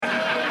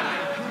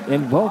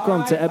and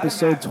welcome to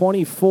episode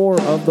 24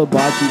 of the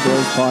Bocce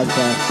Bros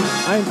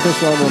podcast. I am Chris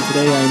Lovell, and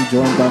today I am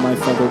joined by my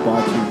fellow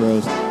Bocce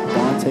Bros,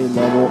 Dante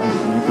Lovell and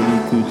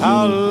Anthony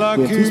Cugini.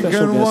 We have two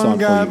special guests on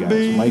for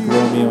you guys, Mike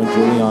Romeo and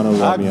Giuliano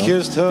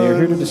Romeo. They are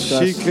here to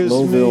discuss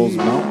Lowville's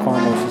Mount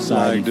Carmel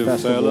Society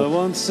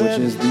Festival, which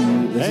is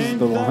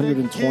the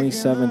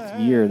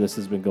 127th year this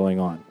has been going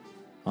on.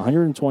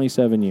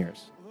 127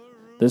 years.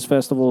 This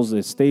festival is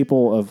a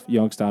staple of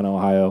Youngstown,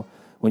 Ohio.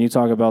 When you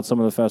talk about some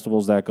of the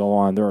festivals that go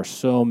on, there are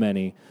so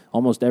many,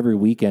 almost every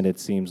weekend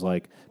it seems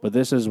like. But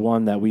this is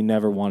one that we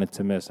never wanted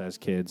to miss as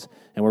kids.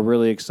 And we're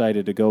really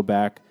excited to go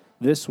back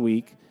this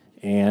week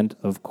and,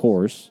 of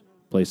course,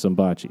 play some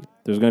bocce.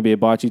 There's going to be a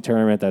bocce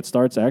tournament that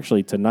starts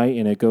actually tonight,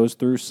 and it goes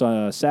through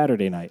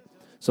Saturday night.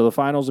 So the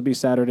finals will be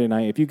Saturday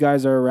night. If you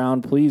guys are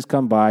around, please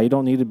come by. You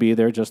don't need to be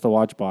there just to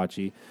watch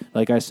bocce.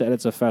 Like I said,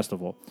 it's a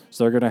festival.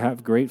 So they're going to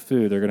have great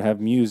food. They're going to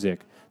have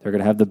music. They're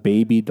going to have the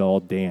baby doll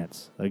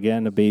dance.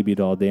 Again, the baby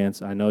doll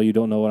dance. I know you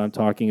don't know what I'm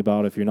talking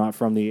about if you're not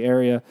from the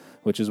area,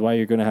 which is why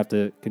you're going to have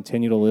to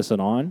continue to listen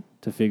on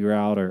to figure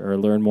out or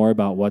learn more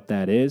about what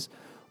that is.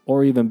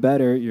 Or even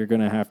better, you're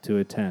going to have to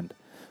attend.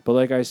 But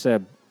like I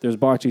said, there's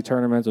bocce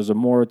tournaments. There's a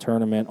Mora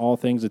tournament, all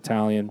things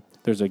Italian.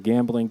 There's a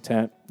gambling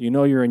tent. You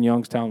know you're in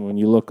Youngstown when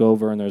you look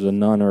over and there's a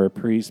nun or a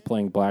priest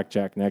playing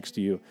blackjack next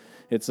to you.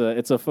 It's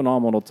a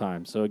phenomenal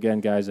time. So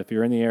again, guys, if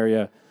you're in the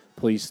area,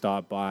 please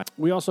stop by.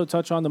 We also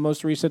touch on the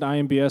most recent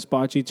IMBS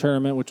bocce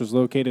tournament, which was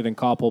located in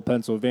Coppell,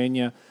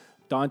 Pennsylvania.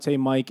 Dante,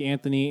 Mike,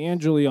 Anthony,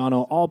 and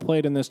Giuliano all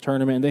played in this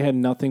tournament, and they had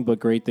nothing but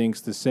great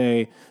things to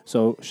say.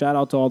 So shout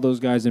out to all those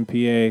guys in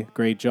PA.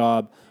 Great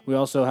job. We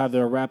also have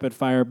the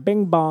rapid-fire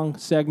bing-bong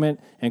segment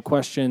and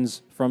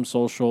questions from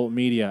social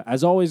media.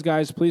 As always,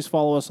 guys, please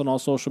follow us on all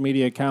social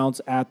media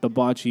accounts at the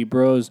Bocce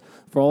Bros.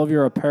 For all of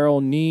your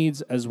apparel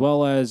needs, as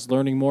well as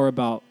learning more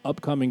about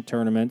upcoming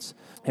tournaments,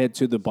 head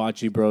to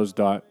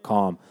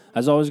theboccebros.com.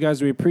 As always,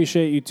 guys, we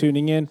appreciate you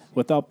tuning in.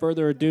 Without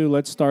further ado,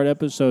 let's start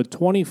episode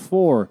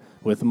 24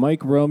 with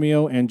Mike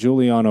Romeo and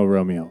Giuliano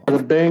Romeo.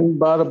 Bada bing,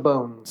 bada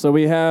boom. So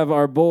we have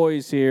our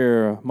boys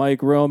here,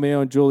 Mike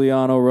Romeo and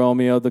Giuliano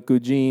Romeo, the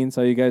Cugines.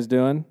 How you guys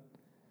doing?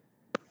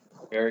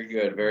 Very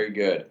good, very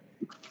good.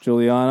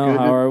 Giuliano,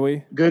 how are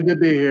we? Good to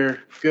be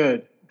here.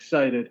 Good.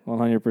 Excited.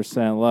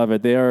 100% love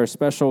it. They are our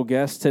special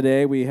guests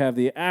today. We have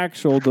the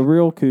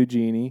real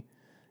Cugini,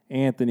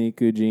 Anthony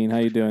Cugine. How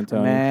you doing,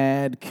 Tony?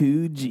 Mad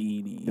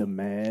Cugini. The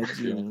mad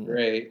Doing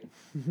great.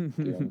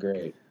 Doing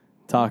great.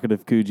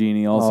 Talkative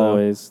Cugini also.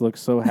 Always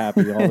looks so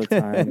happy all the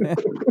time.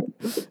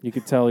 You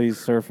could tell he's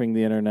surfing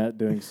the internet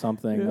doing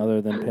something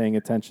other than paying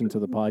attention to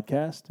the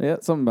podcast. Yeah,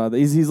 something about that.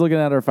 He's looking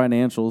at our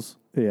financials.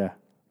 Yeah.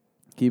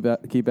 Keep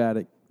at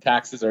it.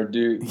 Taxes are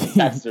due.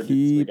 Taxes are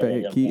due.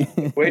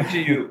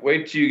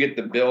 Wait till you get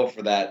the bill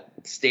for that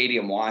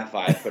stadium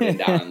Wi-Fi put in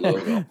down in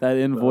Louisville. That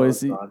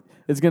invoice.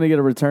 It's going to get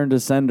a return to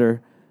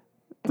sender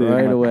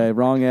right away.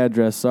 Wrong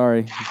address.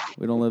 Sorry.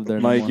 We don't live there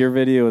Mike, anymore. your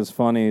video is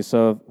funny.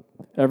 So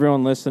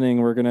everyone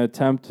listening, we're going to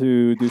attempt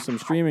to do some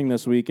streaming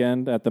this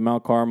weekend at the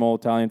Mount Carmel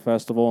Italian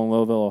Festival in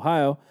Lowville,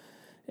 Ohio.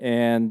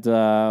 And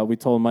we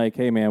told Mike,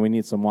 hey, man, we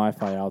need some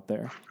Wi-Fi out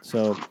there.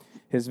 So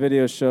his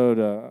video showed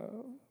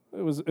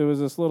it was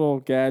this little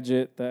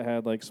gadget that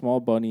had like small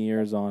bunny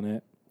ears on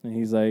it. And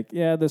he's like,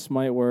 yeah, this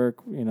might work.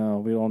 You know,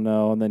 we don't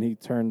know. And then he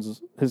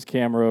turns his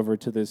camera over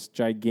to this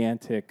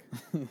gigantic,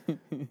 I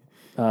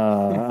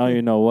don't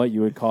even know what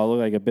you would call it,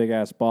 like a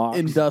big-ass box.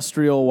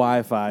 Industrial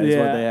Wi-Fi is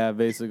what they have,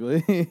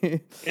 basically.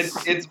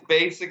 It's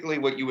basically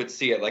what you would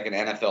see at like an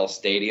NFL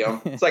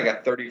stadium. It's like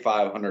a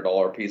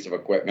 $3,500 piece of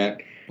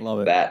equipment.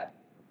 Love it.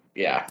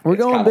 We're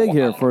going big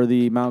here for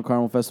the Mount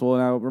Carmel Festival.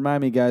 Now,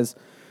 remind me, guys,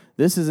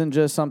 this isn't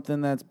just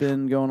something that's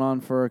been going on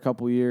for a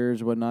couple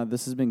years, whatnot.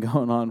 This has been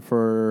going on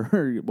for,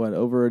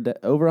 over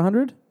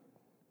 100?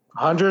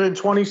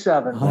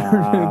 127.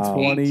 Wow.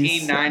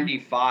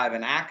 1895.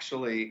 And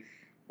actually,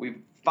 we've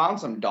found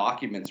some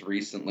documents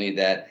recently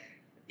that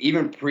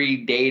even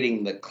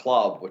predating the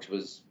club, which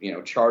was,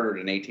 chartered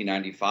in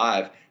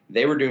 1895,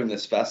 they were doing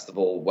this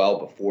festival well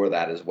before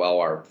that as well.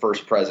 Our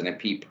first president,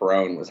 Pete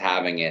Perone, was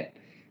having it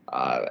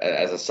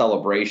as a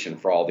celebration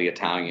for all the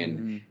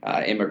Italian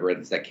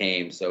immigrants that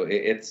came. So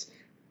it's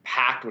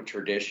packed with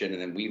tradition.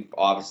 And then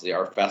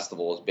our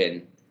festival has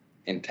been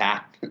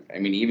intact. I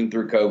mean, even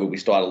through COVID, we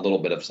still had a little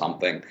bit of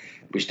something.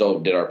 We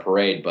still did our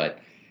parade, but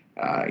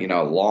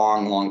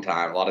long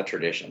time, a lot of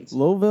traditions.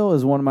 Lowville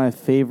is one of my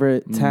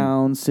favorite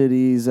towns,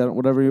 cities,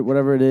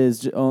 whatever it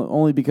is,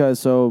 only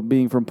because,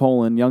 being from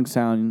Poland,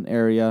 Youngstown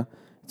area,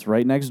 it's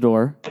right next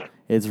door.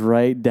 It's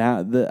right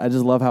down. I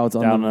just love how it's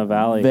down in the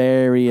valley,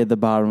 very at the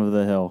bottom of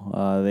the hill.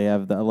 I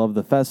love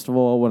the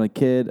festival.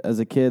 As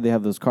a kid, they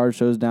have those car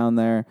shows down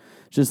there.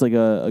 Just like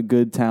a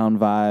good town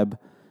vibe.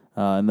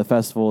 And the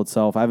festival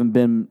itself, I haven't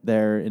been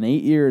there in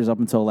 8 years up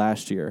until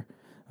last year.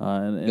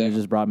 And it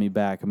just brought me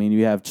back. I mean,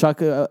 you have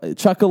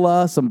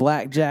chuckala, some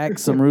blackjack,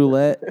 some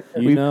roulette.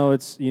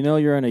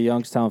 You're in a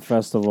Youngstown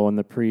festival and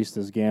the priest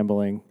is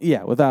gambling.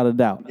 Yeah, without a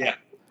doubt. Yeah.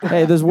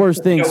 Hey, there's worse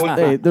things.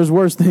 Hey, there's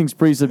worse things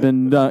priests have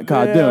been caught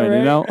doing. Right?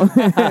 You know.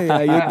 How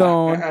you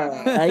doing?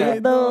 How you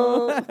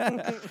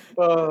doing?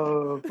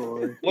 Oh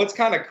boy. What's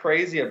kind of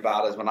crazy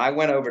about it is when I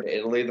went over to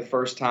Italy the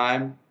first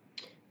time,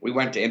 we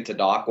went to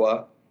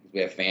Intadacqua.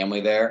 We have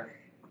family there,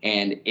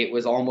 and it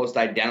was almost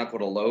identical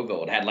to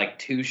Lowville. It had like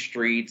 2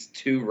 streets,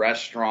 2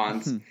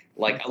 restaurants,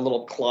 like a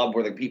little club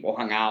where the people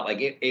hung out. Like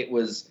it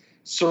was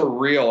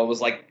surreal. It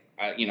was like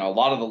a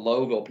lot of the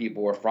Lowville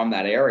people were from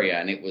that area,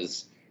 and it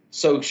was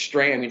so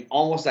strange. I mean,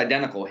 almost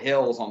identical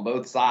hills on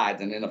both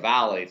sides and in a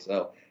valley.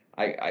 So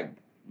I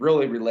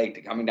really relate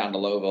to coming down to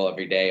Lowville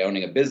every day,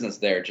 owning a business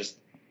there.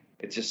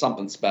 It's just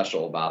something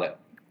special about it.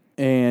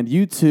 And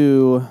you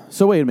two,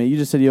 so wait a minute, you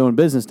just said you own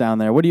business down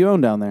there. What do you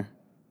own down there?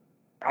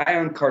 I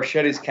own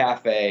Carcetti's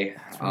Cafe.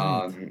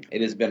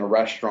 It has been a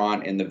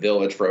restaurant in the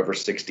village for over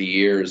 60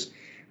 years,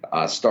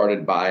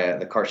 started by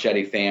the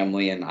Carcetti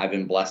family, and I've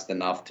been blessed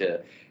enough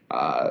to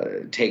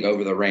take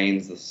over the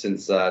reins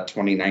since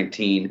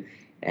 2019.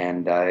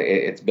 And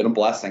it's been a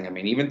blessing. I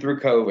mean, even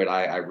through COVID,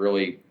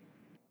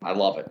 I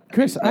love it.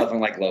 Chris, nothing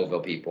like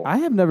Lowville people. I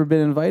have never been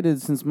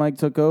invited since Mike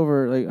took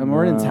over. Like,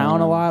 we're in town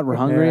a lot. We're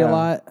hungry a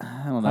lot.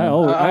 I don't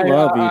know. I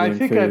love eating I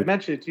think food. I've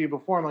mentioned it to you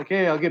before. I'm like,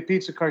 hey, I'll get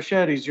pizza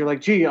Carcetti's. You're like,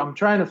 gee, I'm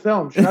trying to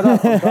film. Shut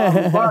up.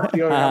 I'm like,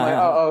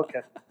 oh,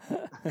 okay.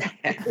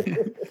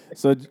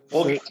 So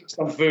we'll get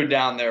some food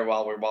down there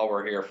while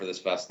we're here for this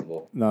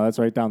festival. No, that's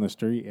right down the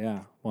street.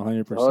 Yeah,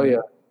 100%. Oh yeah.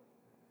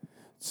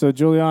 So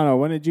Giuliano,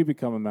 when did you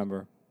become a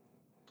member?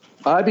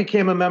 I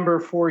became a member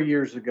 4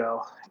 years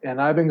ago,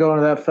 and I've been going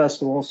to that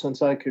festival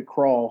since I could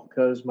crawl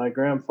because my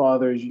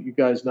grandfather, you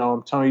guys know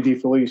him, Tony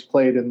DeFelice,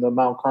 played in the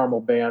Mount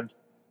Carmel band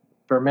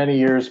for many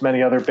years,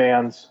 many other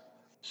bands.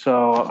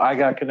 So I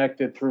got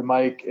connected through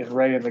Mike and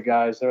Ray and the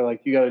guys. They're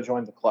like, you got to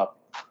join the club.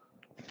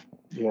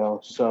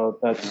 So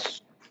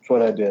that's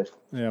what I did.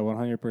 Yeah,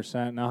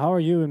 100%. Now, how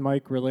are you and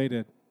Mike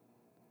related?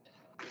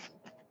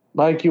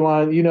 Mike,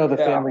 the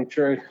family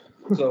tree.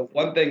 So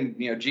one thing,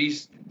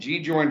 G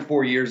joined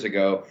 4 years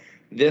ago.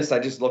 This, I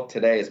just looked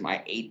today, is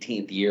my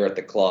 18th year at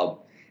the club.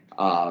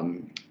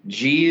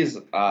 G is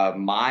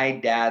my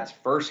dad's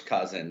first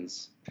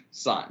cousin's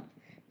son.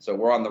 So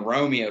we're on the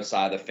Romeo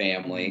side of the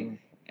family,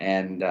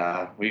 and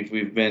we've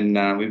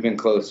been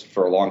close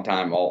for a long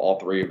time. All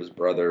 3 of his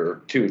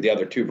the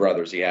other 2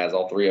 brothers he has,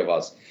 all 3 of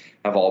us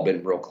have all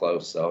been real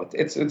close. So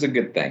it's a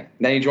good thing.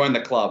 Then he joined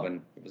the club,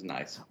 and it was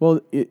nice. Well,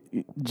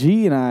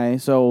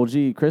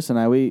 Chris and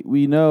I,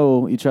 we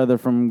know each other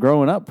from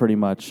growing up pretty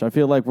much. I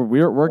feel like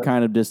we're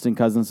kind of distant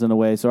cousins in a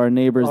way. So our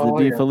neighbors, the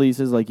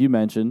DeFelices, like you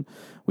mentioned,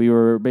 we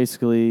were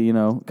basically,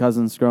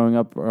 cousins growing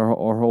up our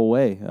whole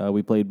way.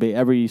 We played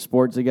every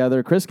sport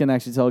together. Chris can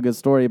actually tell a good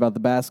story about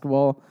the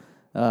basketball.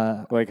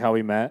 Like how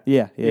we met?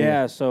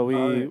 Yeah.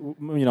 So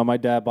my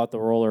dad bought the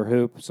roller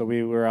hoop, so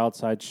we were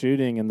outside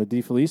shooting, and the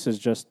DeFelices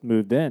just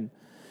moved in.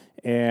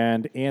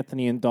 And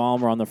Anthony and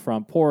Dom were on the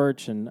front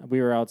porch, and we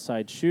were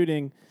outside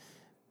shooting,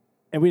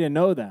 and we didn't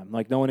know them.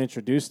 Like, no one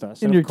introduced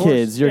us. And your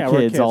kids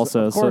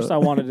also. Of course, I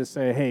wanted to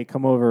say, hey,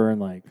 come over and,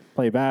 like,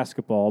 play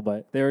basketball,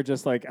 but they were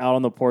just, like, out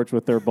on the porch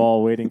with their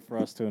ball waiting for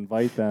us to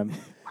invite them.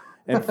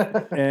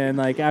 And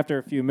like, after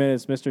a few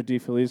minutes, Mr.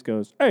 DeFelice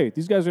goes, hey,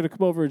 these guys are going to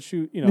come over and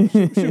shoot you.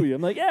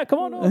 I'm like, yeah, come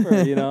on over,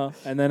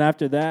 And then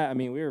after that, I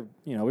mean, we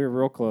were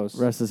real close.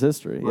 Rest is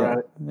history. Yeah.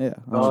 Right. Yeah.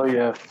 Oh,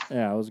 yeah.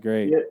 Yeah, it was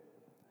great. Yeah.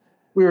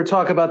 We were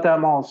talking about that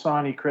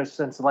Molsani, Chris,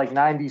 since like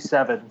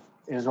 97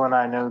 is when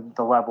I know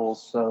the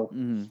levels. So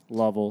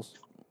levels.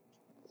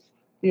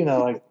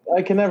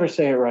 I can never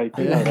say it right.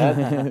 You know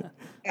that.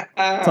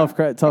 Tough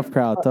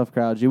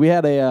crowd. We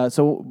had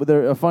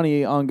a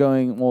funny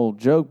ongoing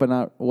joke,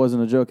 but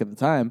wasn't a joke at the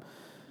time.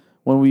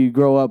 When we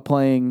grow up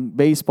playing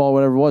baseball,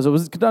 whatever it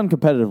was done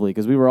competitively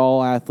because we were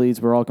all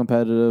athletes, we were all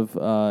competitive,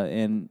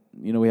 and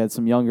we had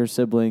some younger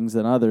siblings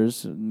than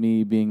others.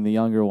 Me being the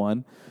younger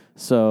one.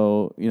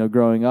 So,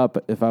 growing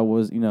up, if I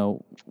was,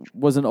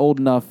 wasn't old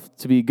enough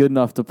to be good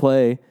enough to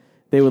play,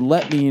 they would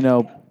let me,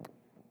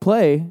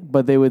 play,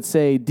 but they would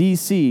say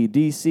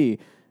DC.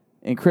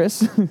 And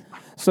Chris?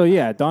 So,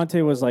 yeah,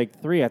 Dante was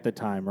like 3 at the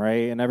time,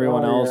 right? And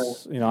everyone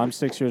else, I'm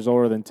 6 years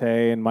older than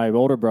Tay, and my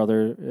older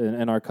brother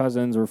and our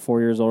cousins were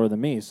 4 years older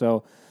than me.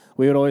 So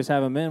we would always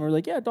have him in. We're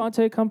like, yeah,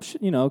 Dante, come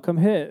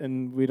hit.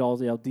 And we'd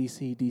all yell,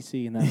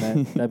 DC,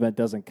 and that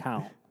does't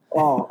count.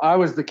 Oh, I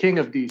was the king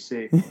of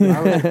DC.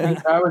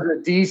 I was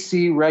a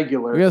DC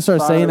regular. We're going to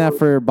start saying that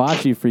for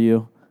bocce for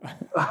you.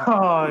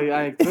 Oh,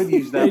 I could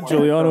use that. Hey,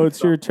 Giuliano,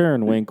 it's your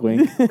turn. Wink,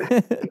 wink.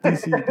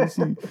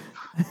 DC.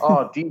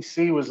 Oh,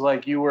 DC was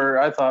like you were.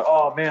 I thought,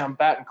 oh, man, I'm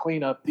batting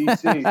cleanup,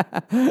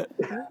 DC.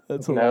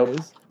 That's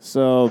hilarious.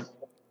 So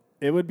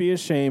it would be a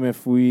shame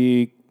if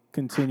we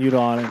continued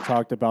on and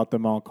talked about the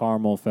Mount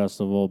Carmel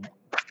Festival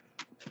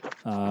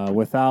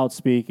without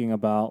speaking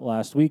about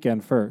last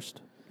weekend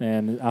first.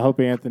 And I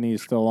hope Anthony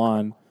is still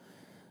on.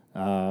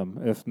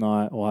 If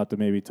not, we'll have to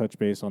maybe touch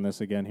base on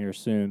this again here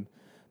soon.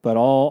 But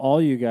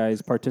all you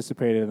guys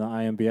participated in the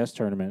IMBS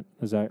tournament.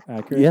 Is that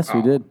accurate? Yes,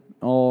 we did.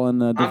 All in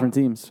different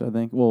teams, I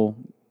think. Well,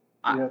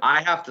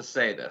 I have to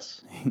say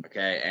this,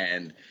 okay?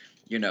 And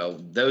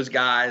those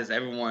guys,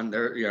 everyone,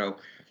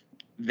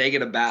 they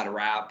get a bad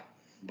rap.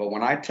 But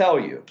when I tell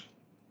you,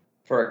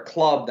 for a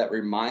club that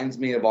reminds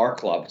me of our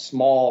club,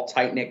 small,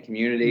 tight-knit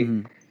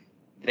community,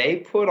 they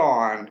put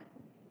on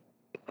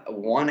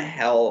one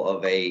hell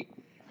of the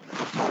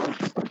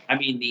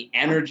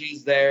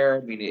energy's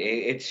there.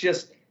 It's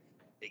just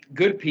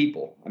good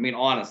people.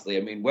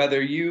 Honestly,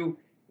 whether you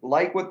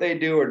like what they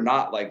do or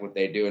not like what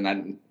they do,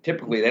 and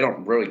typically they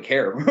don't really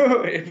care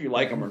if you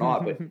like them or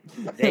not, but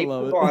they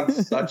put on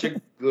such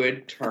a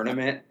good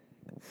tournament.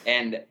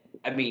 And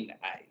I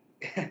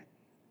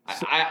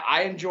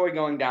enjoy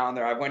going down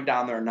there. I went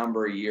down there a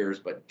number of years,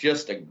 but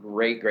just a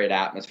great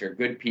atmosphere,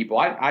 good people.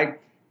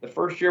 The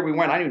first year we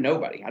went, I knew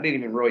nobody. I didn't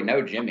even really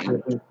know Jimmy,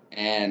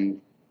 and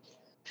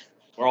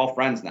we're all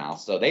friends now.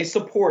 So they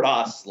support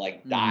us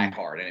like die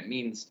hard, and it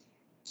means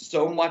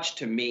so much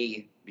to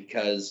me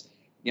because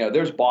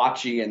there's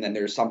bocce, and then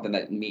there's something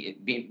that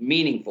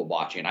meaningful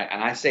bocce, and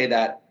I say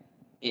that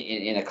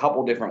in a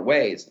couple different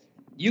ways.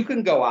 You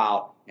can go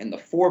out and the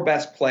 4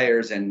 best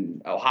players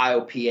in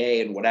Ohio, PA,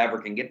 and whatever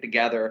can get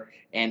together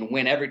and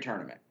win every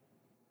tournament.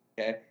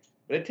 Okay,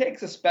 but it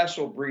takes a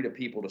special breed of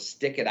people to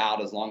stick it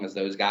out as long as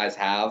those guys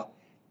have,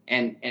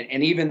 and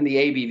even the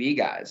ABV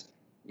guys.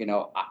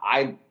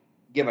 I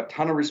give a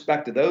ton of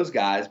respect to those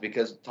guys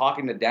because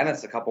talking to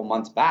Dennis a couple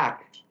months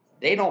back,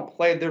 they don't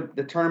play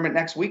the tournament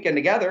next weekend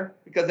together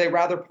because they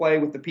rather play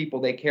with the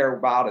people they care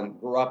about and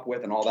grew up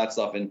with and all that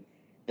stuff. And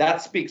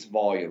that speaks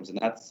volumes. And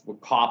that's what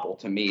Koppel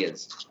to me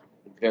is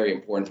very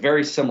important. It's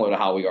very similar to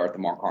how we are at the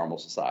Mount Carmel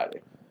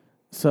Society.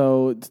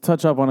 So to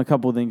touch up on a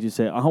couple of things you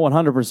say,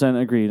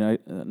 100% agreed.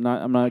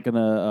 I'm not going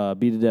to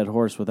beat a dead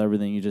horse with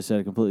everything you just said.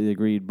 I completely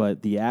agreed.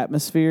 But the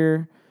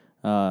atmosphere,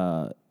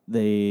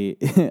 Anthony,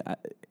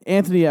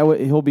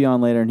 he'll be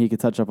on later and he could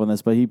touch up on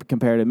this, but he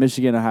compared it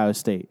Michigan, Ohio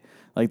State.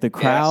 Like the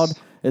crowd,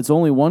 It's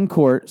only one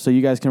court, so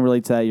you guys can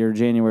relate to that. Your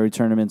January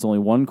tournament's only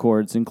one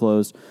court, it's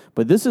enclosed.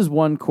 But this is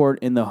one court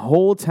in the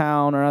whole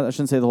town, or I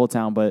shouldn't say the whole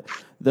town, but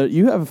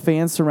you have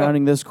fans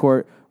surrounding this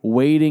court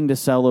waiting to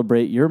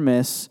celebrate your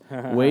miss,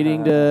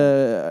 waiting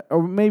to,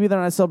 or maybe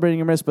they're not celebrating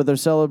your miss, but they're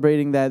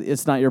celebrating that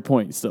it's not your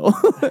point still.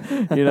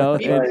 And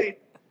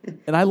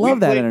I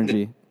love that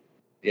energy.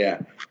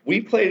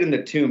 We played in the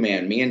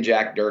 2-man, me and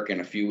Jack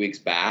Durkin, a few weeks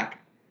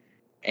back,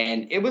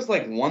 and it was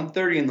like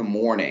 1:30 in the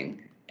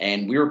morning,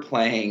 and we were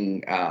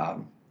playing.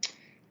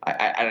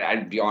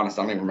 I'd be honest,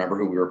 I don't even remember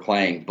who we were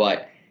playing,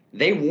 but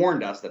they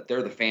warned us that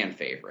they're the fan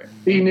favorite.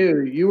 He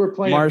knew you were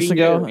playing.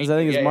 Marsigo, I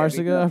think it's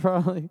Marsigo,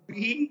 probably.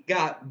 We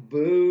got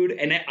booed,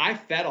 and I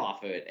fed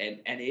off of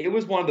it, and it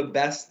was one of the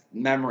best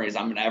memories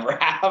I'm gonna ever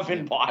have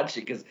in bocce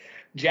because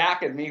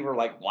Jack and me were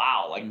like,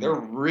 wow, like they're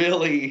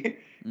really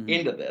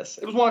into this.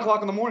 It was 1 o'clock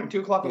in the morning,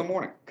 2 o'clock in the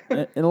morning.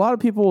 And a lot of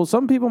people,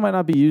 some people might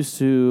not be used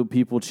to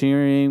people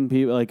cheering,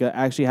 people like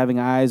actually having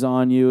eyes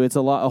on you. It's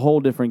a whole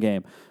different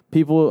game.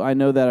 People I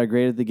know that are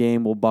great at the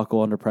game will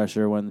buckle under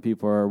pressure when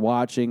people are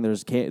watching.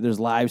 There's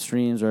live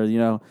streams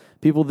or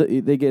people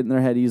that they get in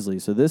their head easily.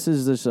 So this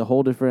is just a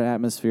whole different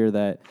atmosphere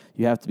that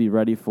you have to be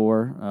ready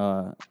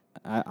for.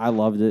 I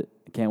loved it.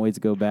 I can't wait to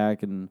go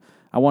back, and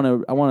I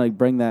want to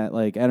bring that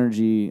like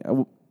energy.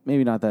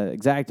 Maybe not that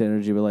exact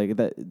energy, but like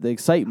the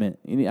excitement.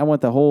 I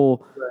want the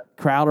whole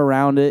crowd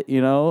around it.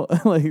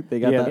 Like they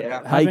got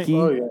that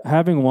hiking.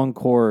 Having one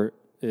court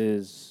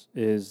is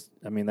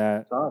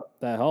that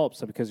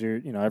helps because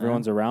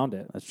everyone's around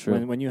it. That's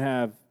true. When you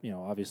have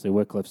obviously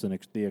Wycliffe's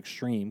the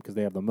extreme because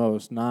they have the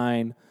most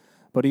 9,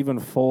 but even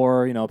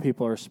 4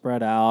 people are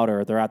spread out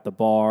or they're at the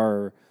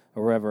bar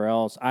or wherever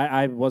else.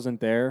 I wasn't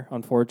there,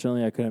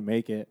 unfortunately. I couldn't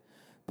make it,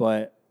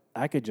 but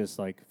I could just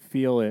like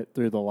feel it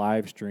through the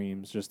live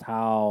streams, just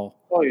how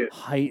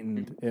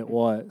heightened it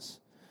was.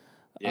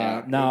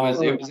 Yeah,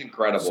 it was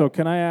incredible. So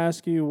can I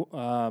ask you?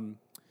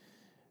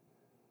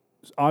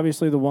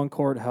 Obviously, the one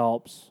court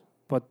helps,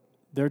 but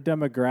their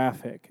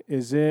demographic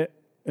is it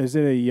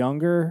a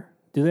younger?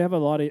 Do they have a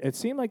lot of? It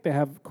seemed like they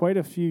have quite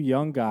a few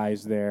young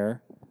guys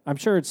there. I'm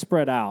sure it's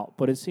spread out,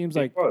 but it seems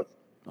like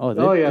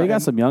they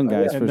got some young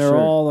guys and for they're sure.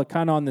 all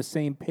kind of on the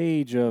same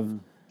page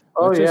of.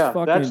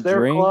 That's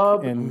their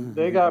club, and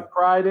they got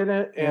pride in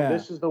it, and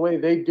this is the way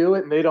they do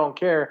it, and they don't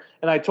care.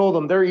 And I told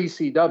them they're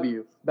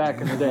ECW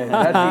back in the day.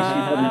 That's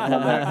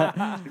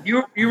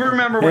ECW. You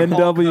remember when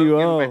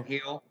NWO went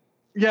heel?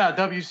 Yeah,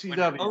 WCW. When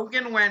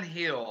Hogan went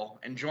heel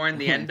and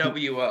joined the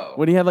NWO.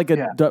 When he had like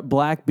a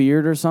black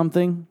beard or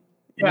something.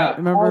 Yeah,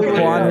 remember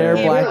blonde hair,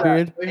 black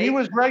beard. He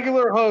was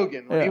regular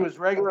Hogan. He was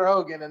regular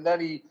Hogan, and then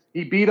he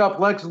beat up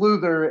Lex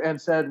Luthor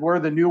and said, "We're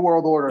the New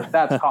World Order."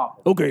 That's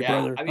Koppel. Okay,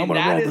 brother. I'm gonna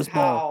roll this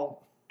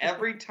ball.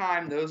 Every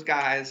time those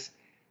guys,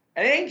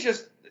 and it ain't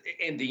just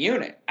in the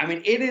unit.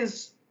 It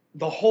is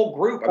the whole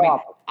group.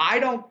 I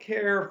don't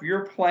care if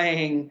you're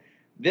playing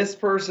this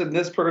person, or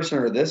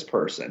this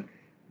person.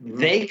 Mm-hmm.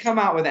 They come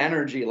out with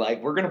energy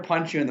like we're gonna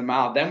punch you in the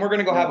mouth. Then we're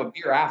gonna go have a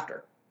beer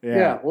after.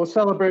 Yeah, we'll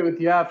celebrate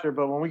with you after,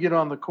 but when we get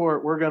on the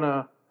court, we're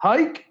gonna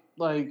hike.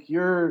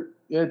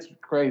 It's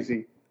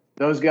crazy.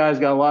 those guys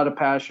got a lot of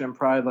passion and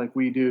pride like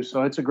we do.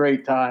 So it's a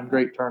great time,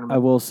 great tournament. I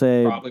will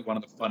say, Probably one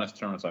of the funnest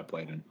tournaments I've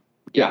played in.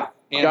 Yeah.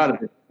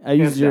 Got it. I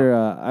used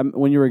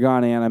when you were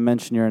gone, Ann, I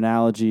mentioned your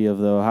analogy of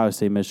the Ohio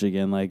State,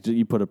 Michigan. Like,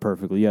 you put it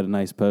perfectly. You had a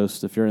nice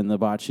post. If you're in the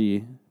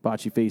Bocce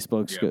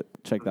Facebook, go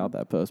check out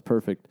that post.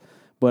 Perfect.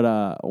 But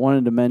I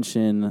wanted to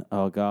mention,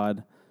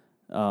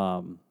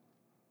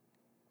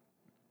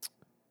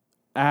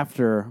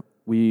 after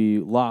we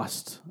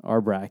lost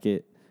our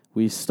bracket,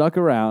 we stuck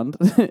around.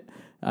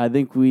 I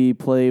think we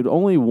played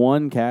only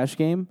one cash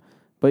game.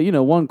 But,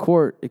 one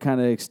court, it kind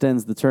of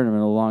extends the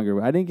tournament a little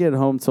longer. I didn't get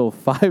home till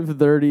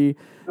 5:30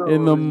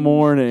 in the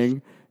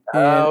morning.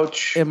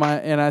 Ouch.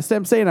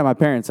 I'm staying at my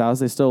parents' house.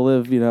 They still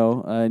live,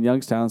 in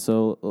Youngstown.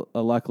 So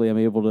luckily I'm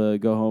able to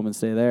go home and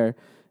stay there.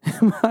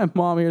 My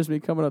mom hears me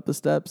coming up the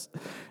steps.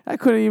 I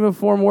couldn't even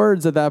form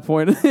words at that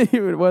point,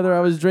 even whether I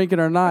was drinking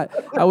or not.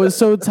 I was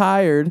so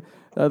tired.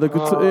 The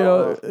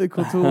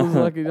Couture was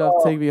lucky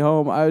enough to take me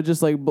home. I would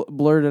just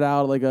blurted out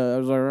I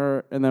was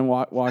like, and then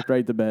walked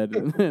right to bed.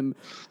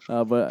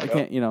 But I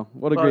can't,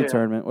 what a great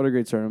tournament. What a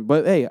great tournament.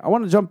 But hey, I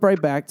want to jump right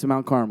back to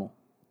Mount Carmel,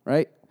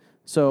 right?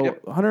 So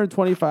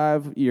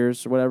 125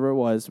 years, or whatever it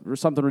was, or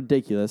something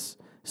ridiculous.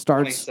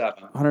 Starts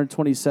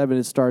 127.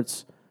 It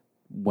starts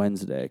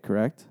Wednesday,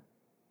 correct?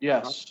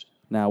 Yes.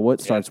 Now, what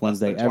starts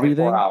Wednesday?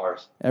 Everything?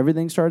 Hours.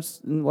 Everything starts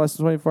in less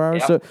than 24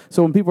 hours? Yep.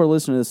 So when people are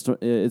listening to this,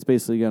 it's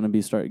basically going to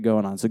be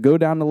going on. So go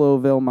down to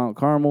Louisville, Mount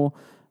Carmel.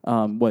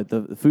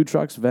 The food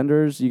trucks,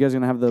 vendors? You guys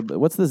going to have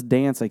what's this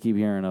dance I keep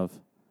hearing of?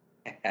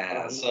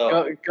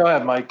 Go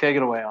ahead, Mike. Take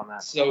it away on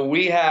that. So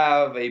we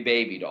have a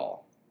baby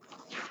doll.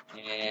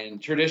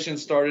 And tradition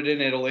started in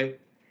Italy.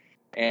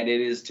 And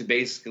it is to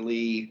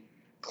basically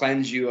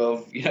cleanse you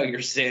of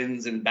your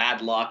sins and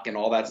bad luck and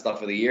all that stuff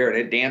for the year, and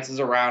it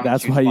dances around.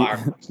 That's why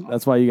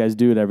you guys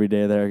do it every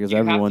day there, because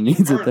everyone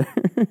needs it there.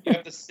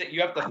 You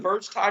have the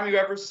first time you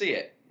ever see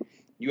it,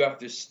 you have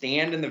to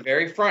stand in the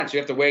very front. So you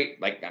have to wait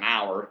like an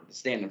hour to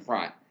stand in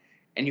front,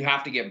 and you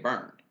have to get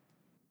burned.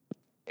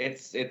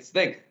 It's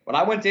thing. When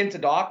I went into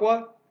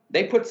Docwa,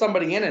 they put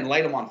somebody in and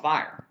light them on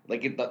fire.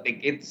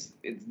 It's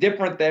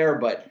different there,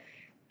 but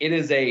it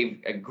is a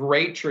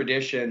great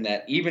tradition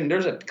that even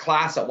there's a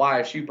class at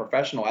YSU,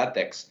 Professional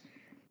Ethics,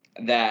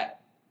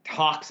 that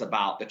talks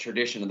about the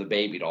tradition of the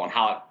baby doll and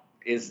how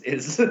it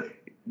is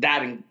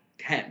that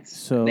intense.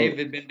 So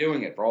they've been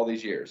doing it for all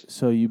these years.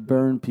 So you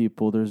burn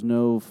people. There's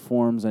no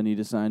forms I need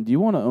to sign. Do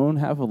you want to own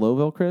half of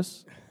Lowville,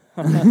 Chris?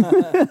 I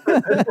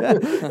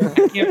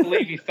can't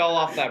believe he fell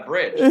off that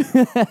bridge.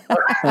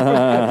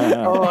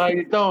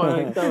 I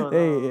don't.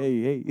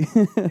 Hey.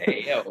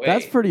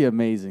 That's pretty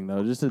amazing,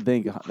 though. Just to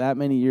think that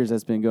many years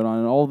that's been going on,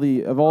 and all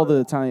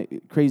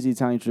the crazy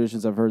Italian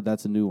traditions I've heard,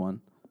 that's a new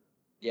one.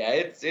 Yeah,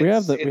 it's we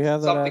have something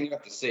that you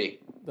have to see.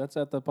 That's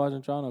at the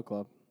Paginciano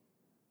Club.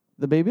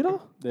 The baby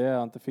doll? Yeah,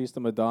 on the Feast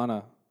of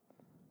Madonna,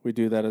 we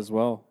do that as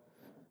well.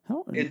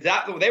 Is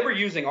that they were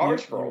using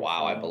ours for a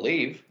while, I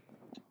believe.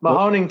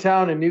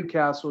 Mahoningtown and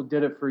Newcastle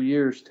did it for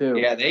years, too.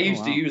 Yeah, they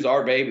used to use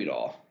our baby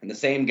doll. And the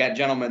same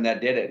gentleman that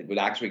did it would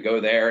actually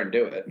go there and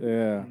do it.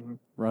 Yeah.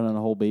 Running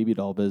a whole baby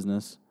doll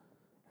business.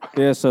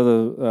 Yeah,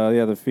 so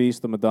the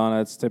Feast of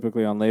Madonna, it's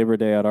typically on Labor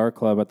Day at our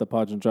club, at the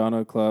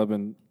Paginciano Club.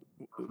 And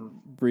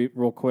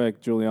real quick,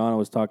 Giuliano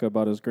was talking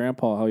about his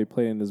grandpa, how he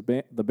played in the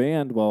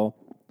band. Well,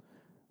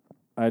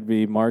 I'd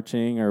be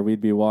marching or we'd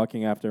be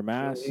walking after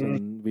Mass,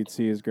 and we'd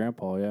see his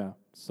grandpa, yeah.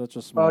 Such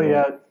a small. Oh,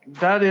 yeah.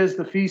 That is,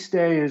 the feast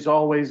day is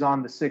always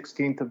on the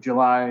 16th of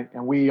July.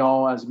 And we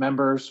all, as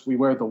members, we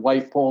wear the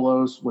white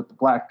polos with the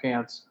black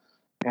pants.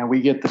 And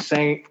we get the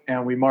saint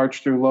and we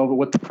march through Louisville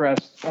with the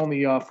crest.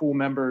 Only full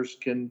members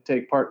can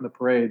take part in the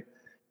parade.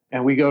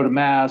 And we go to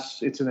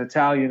Mass. It's an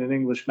Italian and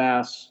English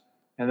Mass.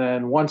 And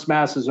then once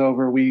Mass is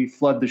over, we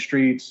flood the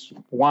streets,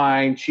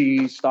 wine,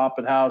 cheese, stop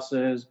at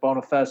houses,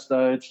 Bona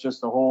Festa. It's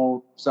just a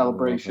whole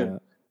celebration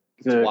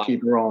to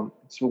keep it rolling.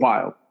 It's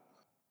wild.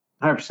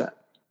 100%.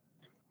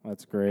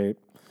 That's great.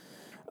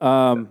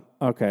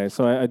 Okay,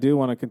 so I do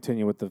want to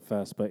continue with the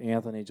fest, but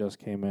Anthony just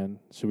came in.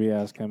 Should we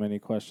ask him any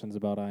questions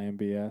about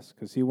IMBS?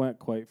 Because he went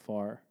quite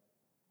far.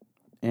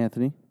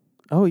 Anthony?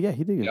 Oh, yeah,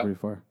 he did get pretty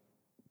far.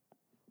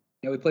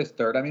 Yeah, we placed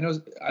third.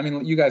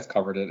 You guys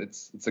covered it.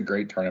 It's a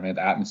great tournament.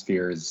 The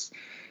atmosphere is,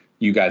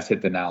 you guys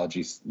hit the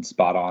analogy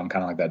spot on,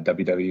 kind of like that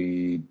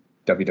WWE,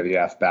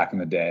 WWF back in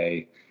the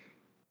day.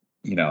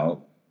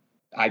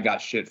 I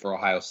got shit for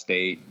Ohio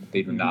State.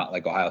 They do not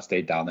like Ohio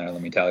State down there, let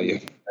me tell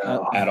you,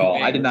 at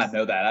all. I did not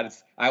know that.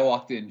 I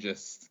walked in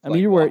just.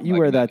 You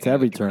wear that to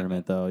every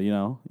tournament,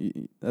 though.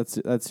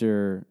 That's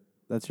your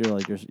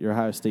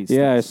Ohio State.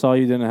 Yeah, I saw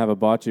you didn't have a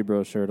Bocce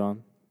Bro shirt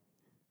on.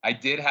 I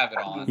did have it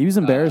on. He was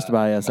embarrassed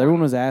by us.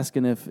 Everyone was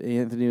asking if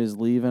Anthony was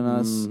leaving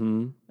us.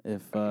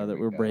 If that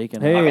we're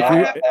breaking. Hey,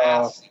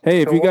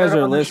 if you guys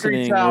are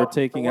listening, we're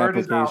taking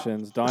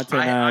applications. Dante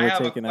and I are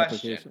taking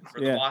applications. For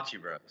the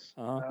Bocce Bros.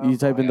 You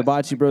type in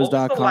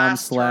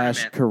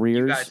thebocciebros.com/careers.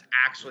 You guys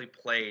actually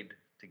played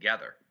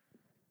together.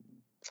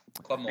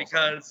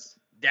 Because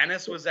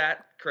Dennis was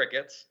at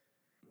Crickets.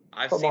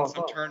 I've seen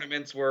some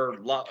tournaments where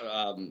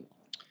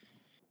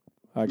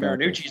I got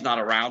this. Marinucci's not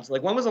around. So,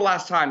 like, when was the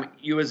last time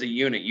you as a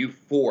unit, you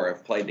four,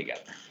 have played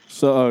together?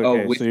 So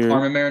okay, with so you're,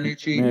 Carmen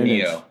Marinucci, Marinucci.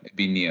 Neo. It'd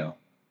be Neo.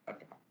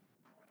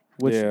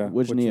 Which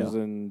which Neo? was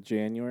in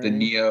January. The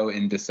Neo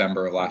in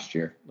December of last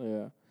year.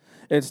 Yeah,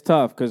 it's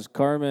tough because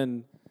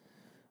Carmen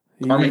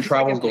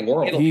Travels the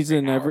world. He's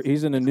in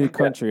a new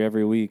country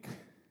every week.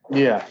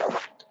 Yeah.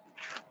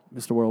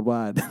 Mr.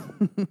 Worldwide.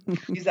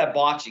 He's at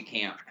bocce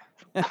camp.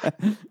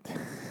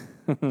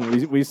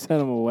 we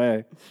sent him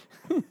away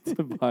to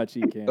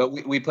bocce camp. But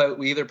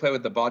we either play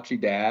with the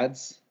bocce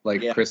dads,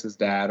 like Yeah. Chris's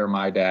dad or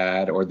my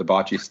dad, or the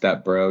bocce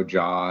step bro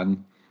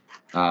John.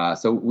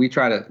 So we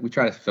try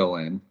to fill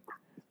in.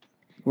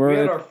 We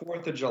had our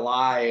 4th of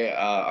July,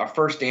 our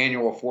first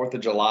annual 4th of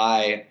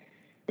July.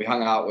 We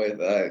hung out with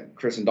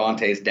Chris and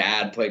Dante's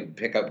dad, played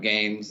pickup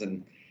games,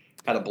 and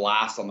had a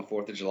blast on the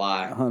 4th of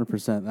July.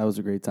 100%. That was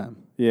a great time.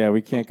 Yeah,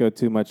 we can't go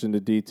too much into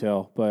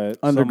detail, but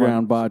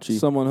Underground bocce.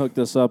 Someone hooked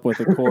us up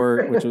with a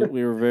court, which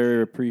we were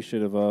very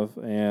appreciative of,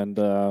 and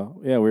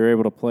we were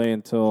able to play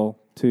until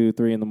 2,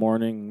 3 in the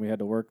morning, and we had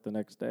to work the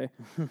next day,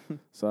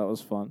 so that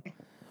was fun.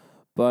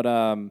 But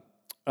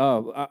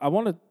I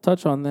want to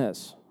touch on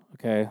this.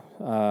 Okay,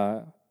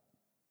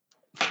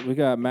 we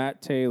got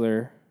Matt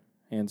Taylor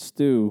and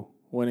Stu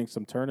winning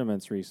some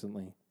tournaments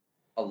recently.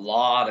 A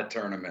lot of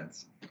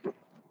tournaments.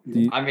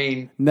 I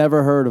mean,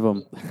 Never heard of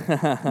them. No,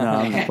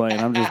 I'm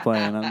just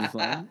playing.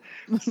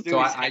 So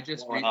I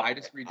just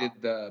redid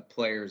the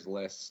players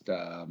list,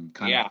 kind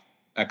of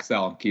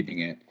Excel. I'm keeping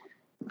it,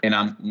 and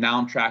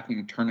I'm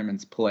tracking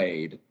tournaments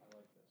played.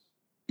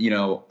 You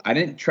know, I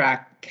didn't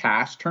track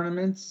cash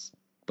tournaments,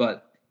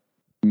 but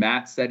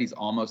Matt said he's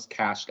almost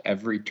cashed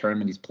every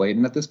tournament he's played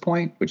in at this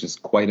point, which is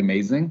quite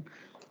amazing.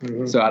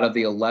 Mm-hmm. So out of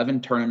the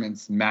 11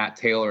 tournaments Matt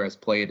Taylor has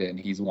played in,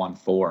 he's won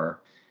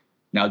 4.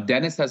 Now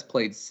Dennis has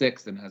played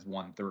 6 and has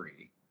won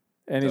 3.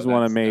 And he's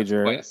won a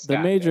major. The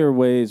major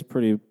weighs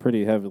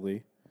pretty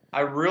heavily. I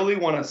really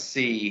want to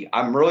see.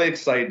 I'm really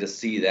excited to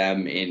see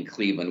them in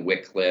Cleveland,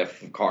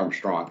 Wycliffe,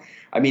 Armstrong.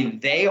 I mean,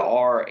 they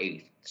are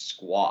a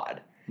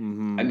squad.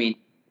 Mm-hmm. I mean,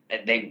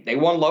 they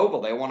won Louisville.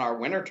 They won our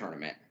winter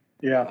tournament.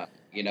 Yeah.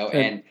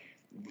 And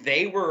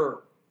they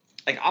were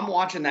like, I'm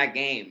watching that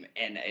game,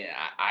 and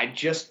I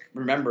just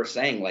remember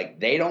saying, like,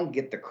 they don't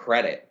get the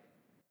credit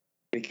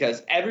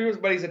because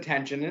everybody's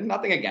attention, and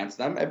nothing against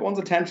them, everyone's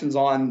attention's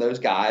on those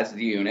guys,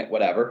 the unit,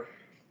 whatever,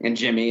 and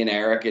Jimmy and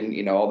Eric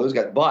and, all those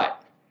guys.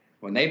 But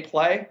when they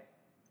play,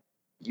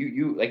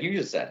 you like you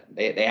just said,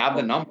 they have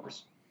the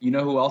numbers. You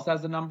know who else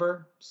has a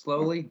number?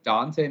 Slowly,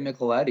 Dante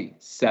Micheletti.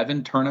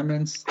 7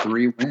 tournaments,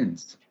 3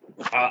 wins.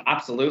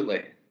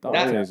 Absolutely.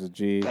 Dante's a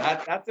G.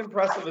 That's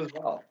impressive as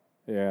well.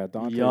 Yeah,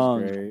 Dante's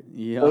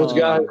great. Those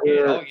guys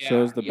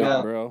shows the big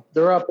bro.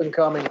 They're up and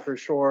coming for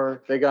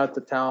sure. They got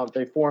the talent.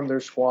 They formed their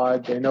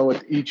squad. They know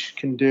what each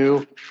can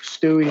do.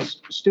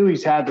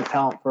 Stewie's had the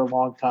talent for a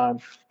long time.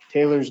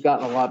 Taylor's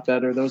gotten a lot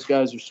better. Those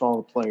guys are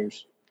solid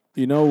players.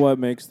 You know what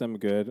makes them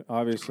good?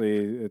 Obviously,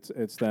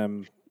 it's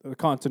them. The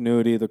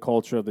continuity, the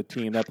culture of the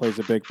team, that plays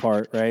a big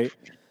part, right?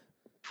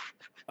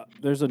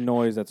 There's a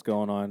noise that's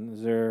going on.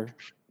 Is there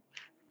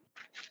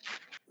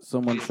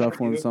someone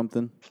shuffling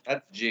something?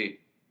 That's G.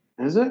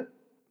 Is it?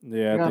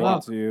 Yeah, I think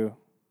it's you.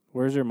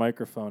 Where's your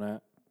microphone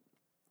at?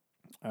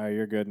 All right,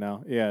 you're good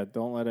now. Yeah,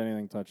 don't let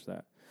anything touch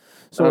that.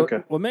 So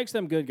what makes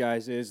them good,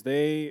 guys, is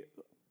they're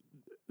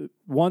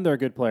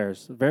good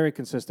players, very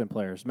consistent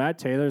players. Matt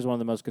Taylor is one of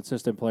the most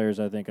consistent players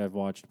I think I've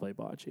watched play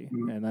bocce,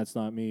 and that's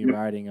not me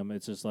riding him.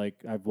 It's just like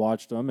I've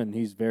watched him, and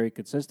he's very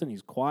consistent.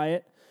 He's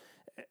quiet.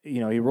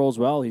 He rolls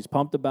well. He's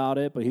pumped about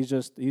it, but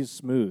he's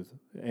smooth.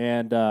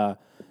 And,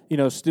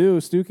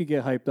 Stu could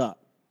get hyped up.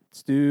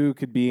 Stu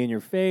could be in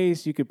your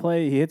face. You could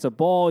play. He hits a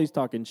ball. He's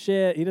talking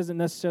shit. He doesn't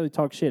necessarily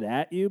talk shit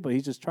at you, but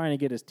he's just trying to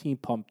get his team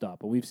pumped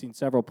up. And we've seen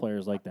several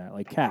players like that,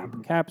 like Cap.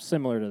 Cap's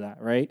similar to that,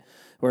 right?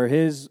 Where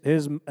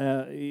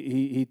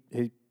he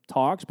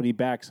talks, but he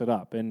backs it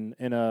up in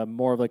a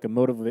more of like a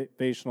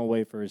motivational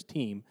way for his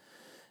team.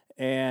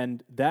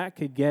 And that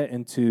could get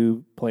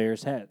into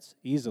players' heads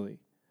easily.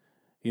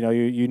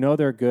 You know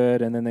they're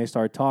good, and then they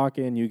start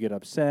talking. You get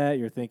upset.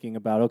 You're thinking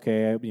about,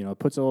 okay, it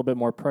puts a little bit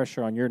more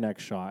pressure on your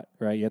next shot,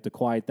 right? You have to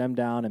quiet them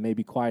down and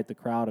maybe quiet the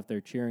crowd if they're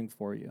cheering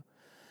for you.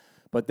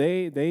 But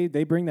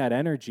they bring that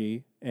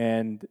energy,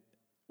 and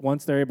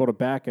once they're able to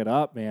back it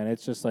up, man,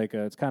 it's just like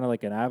it's kind of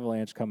like an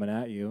avalanche coming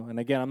at you. And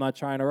again, I'm not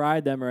trying to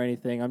ride them or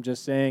anything. I'm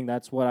just saying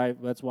that's why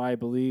I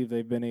believe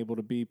they've been able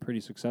to be pretty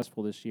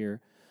successful this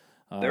year.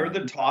 They're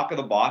the talk of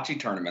the bocce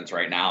tournaments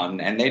right now,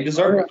 and they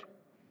deserve it.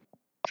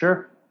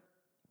 Sure.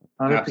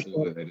 100%.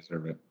 Absolutely, they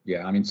deserve it.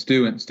 Yeah, I mean,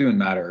 Stu and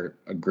Matt are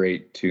a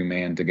great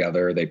 2-man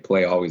together. They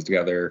play always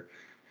together.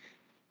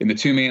 In the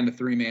 2-man, the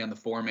 3-man, the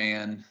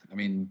 4-man, I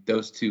mean,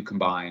 those two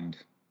combined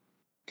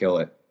kill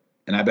it.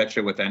 And I bet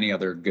you with any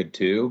other good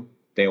 2,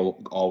 they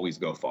will always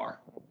go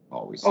far.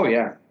 Always. Oh,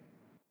 yeah.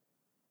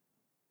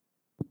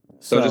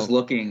 So just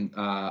looking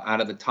out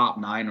of the top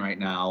 9 right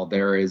now,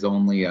 there is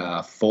only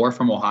 4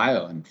 from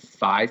Ohio and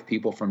 5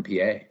 people from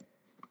PA.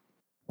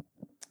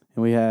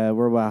 And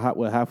we're about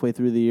halfway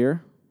through the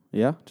year.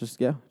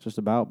 Just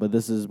about. But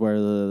this is where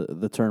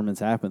the tournaments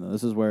happen.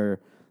 This is where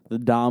the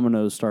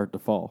dominoes start to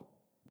fall.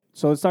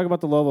 So let's talk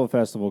about the Louisville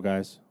Festival,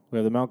 guys. We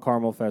have the Mount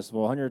Carmel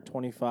Festival,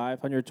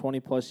 120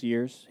 plus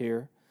years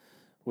here.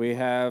 We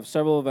have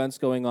several events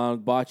going on.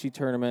 Bocce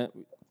tournament.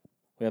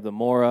 We have the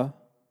Mora.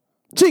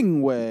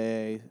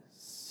 Chingwei.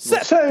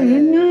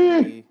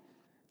 Say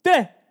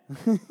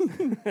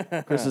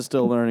Chris is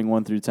still learning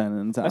 1 through 10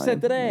 in Italian. I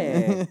said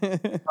today.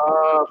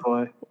 Oh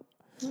boy.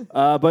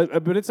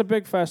 But it's a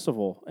big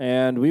festival,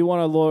 and we want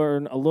to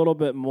learn a little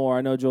bit more.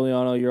 I know,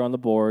 Giuliano, you're on the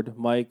board.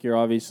 Mike, you're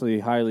obviously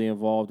highly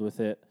involved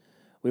with it.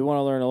 We want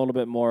to learn a little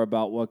bit more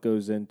about what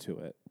goes into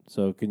it.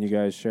 So can you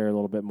guys share a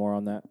little bit more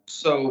on that?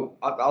 So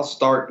I'll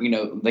start,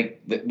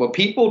 what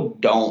people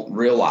don't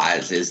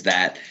realize is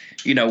that,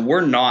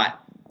 we're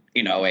not,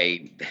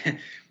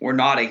 we're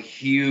not a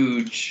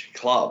huge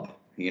club,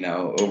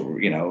 over,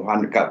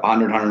 100,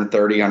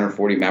 130,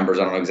 140 members.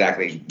 I don't know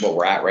exactly what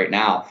we're at right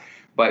now,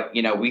 but,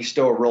 we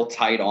still are real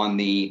tight on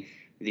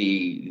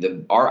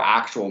our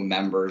actual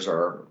members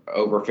are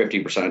over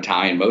 50%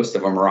 Italian. Most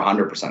of them are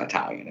 100%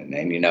 Italian.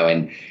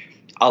 And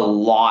a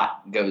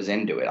lot goes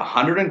into it.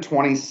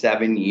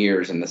 127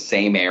 years in the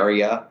same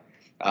area,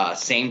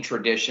 same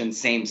tradition,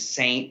 same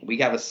saint. We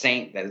have a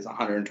saint that is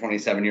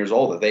 127 years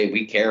old that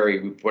we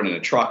put in a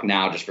truck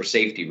now just for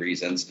safety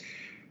reasons.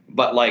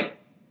 But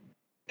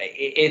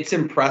it's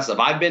impressive.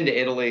 I've been to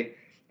Italy.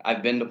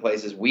 I've been to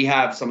places. We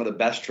have some of the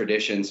best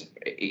traditions,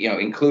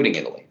 including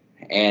Italy.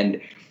 And,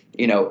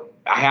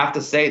 I have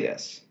to say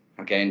this,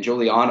 okay, and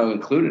Giuliano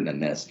included in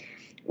this,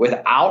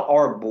 without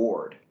our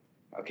board,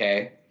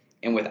 okay,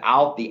 and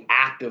without the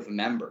active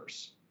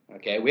members,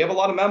 okay, we have a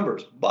lot of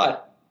members,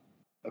 but,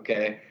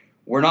 okay,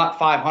 we're not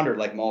 500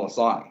 like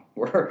Molisani.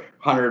 We're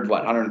 100,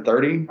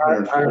 130,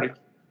 140?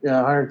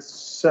 Yeah, 100,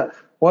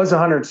 was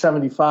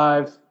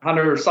 175.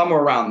 100, somewhere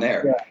around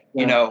there,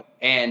 yeah.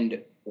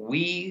 And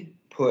we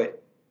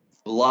put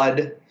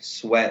blood,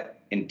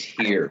 sweat, and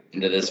tears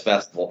into this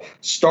festival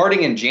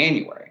starting in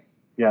January.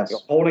 Yes.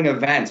 Holding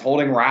events,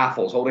 holding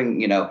raffles,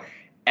 holding,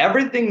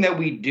 everything that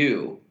we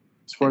do,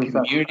 the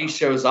community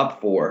shows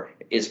up for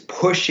is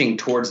pushing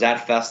towards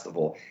that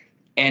festival.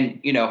 And,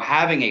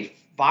 having a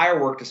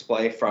firework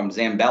display from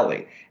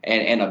Zambelli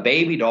and a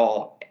baby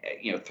doll,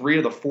 3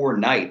 of the 4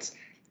 nights,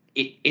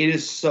 it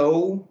is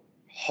so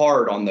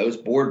hard on those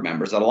board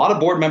members that a lot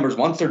of board members,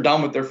 once they're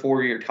done with their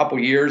 4 year, couple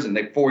years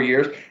and 4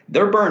 years,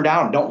 they're burned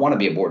out and don't want to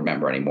be a board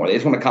member anymore. They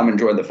just want to come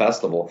enjoy the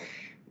festival.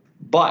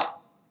 But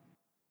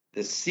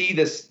to see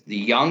the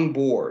young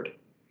board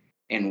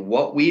and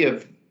what we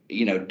have,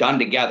 done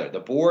together,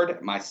 the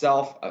board,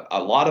 myself, a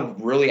lot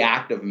of really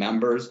active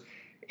members,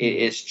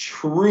 is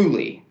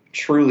truly,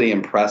 truly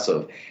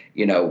impressive.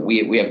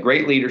 We have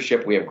great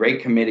leadership. We have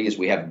great committees.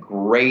 We have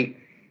great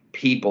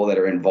people that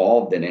are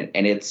involved in it.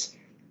 And it's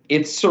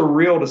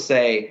surreal to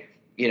say,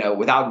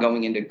 without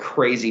going into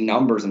crazy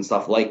numbers and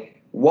stuff, like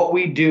what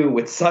we do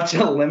with such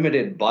a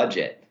limited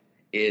budget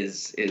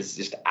is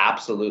just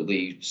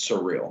absolutely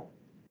surreal.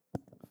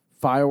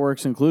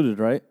 Fireworks included,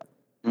 right?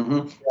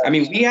 Mm-hmm. I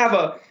mean, we have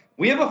a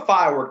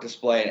firework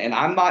display, and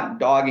I'm not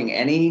dogging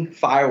any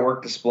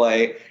firework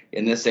display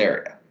in this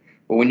area.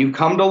 But when you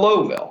come to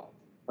Louisville,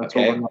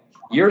 okay,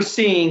 you're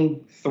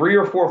seeing 3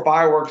 or 4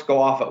 fireworks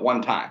go off at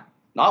one time.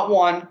 Not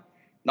one,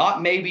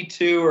 not maybe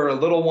 2 or a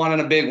little one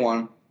and a big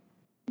one.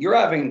 You're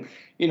having,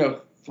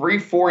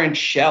 3-4 inch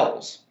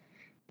shells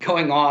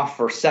going off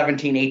for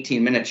 17,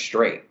 18 minutes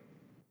straight.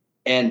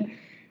 And,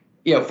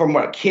 from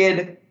a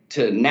kid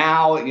to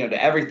now,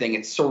 to everything,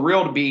 it's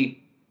surreal to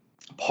be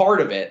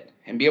part of it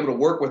and be able to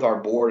work with our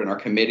board and our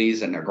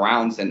committees and our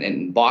grounds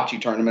and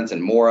bocce tournaments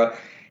and Mora.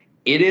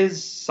 It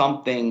is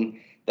something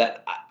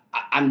that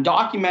I'm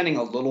documenting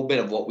a little bit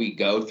of what we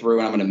go through,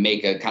 and I'm going to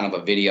make a kind of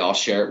a video. I'll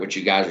share it with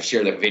you guys or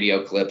share the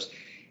video clips.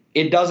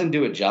 It doesn't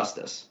do it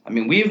justice. I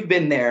mean, we've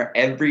been there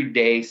every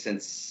day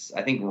since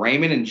I think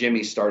Raymond and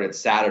Jimmy started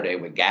Saturday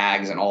with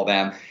Gags and all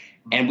them.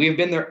 And we've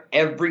been there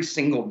every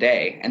single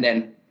day. And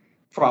then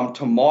from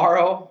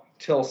tomorrow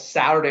till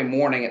Saturday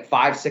morning at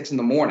 5, 6 in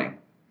the morning,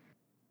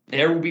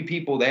 there will be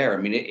people there.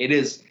 I mean, it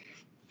is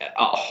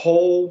a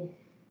whole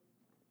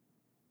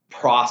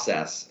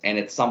process, and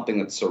it's something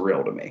that's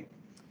surreal to me.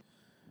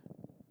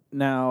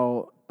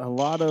 Now, a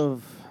lot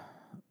of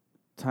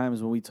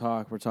times when we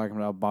talk, we're talking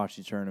about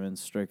bocce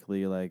tournaments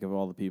strictly, like of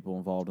all the people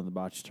involved in the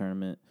bocce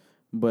tournament.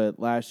 But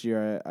last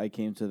year, I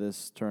came to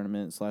this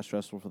tournament /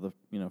 festival for the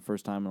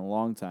first time in a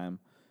long time,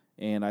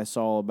 and I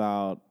saw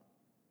about,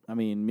 I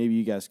mean, maybe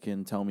you guys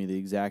can tell me the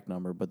exact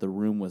number, but the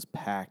room was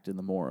packed in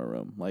the Mora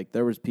room. Like,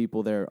 there was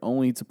people there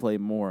only to play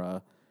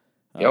Mora.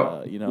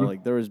 Yep.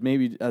 Like there was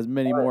maybe as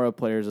many Mora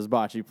players as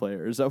bocce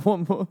players at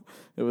one point.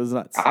 It was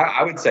nuts.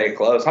 I would say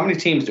close. How many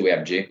teams do we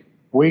have, G?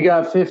 We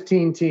got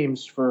 15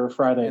 teams for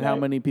Friday and night. how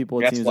many people?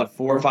 That's teams what,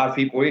 4 or 5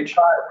 people each?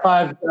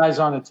 5 guys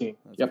on a team.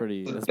 That's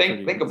pretty. That's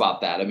think about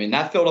that. I mean,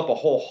 that filled up a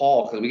whole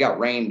hall because we got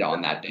rained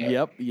on that day.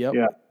 Yep.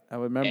 Yeah. I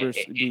remember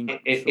being.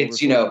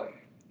 It's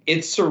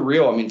it's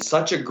surreal. I mean,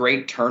 such a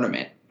great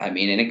tournament. I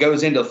mean, and it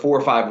goes into 4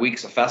 or 5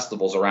 weeks of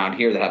festivals around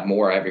here that have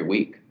more every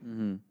week.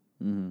 Mm-hmm.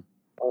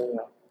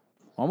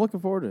 I'm looking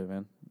forward to it,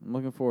 man. I'm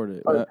looking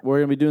forward to it. We're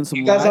gonna be doing some.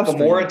 You guys live have a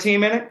Mora streams.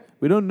 team in it?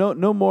 We don't know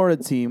no Mora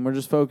team. We're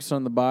just focused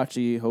on the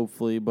bocce,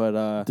 hopefully.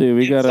 But Dude,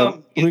 we Get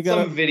gotta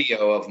some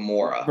video of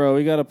Mora. bro.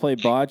 We gotta play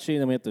bocce,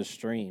 and then we have to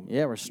stream.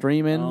 yeah, we're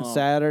streaming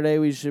Saturday.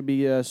 We should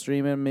be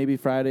streaming maybe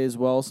Friday as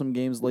well. Some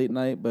games late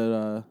night,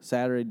 but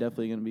Saturday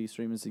definitely gonna be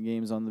streaming some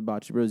games on the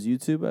Bocce Bros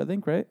YouTube. I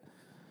think, right?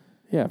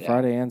 Yeah,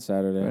 Friday and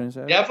Saturday. Friday and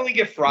Saturday? Definitely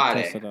get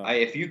Friday. Test it out.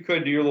 If you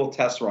could do your little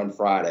test run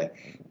Friday,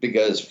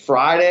 because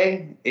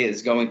Friday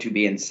is going to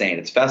be insane.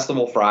 It's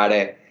Festival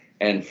Friday,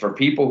 and for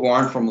people who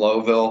aren't from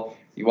Lowville,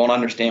 you won't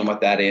understand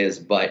what that is,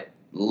 but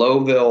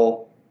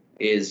Lowville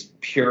is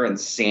pure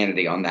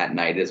insanity on that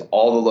night. It is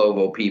all the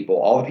Lowville people,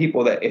 all the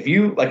people that if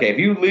you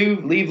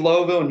leave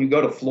Lowville and you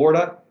go to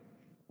Florida,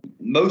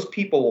 most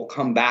people will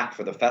come back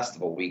for the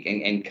festival week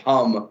and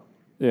come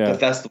to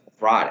Festival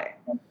Friday.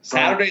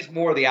 Saturday's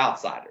more of the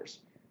outsiders.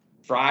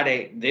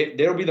 Friday,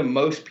 there'll be the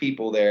most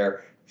people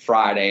there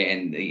Friday,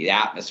 and the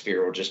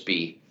atmosphere will just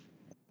be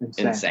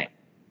insane.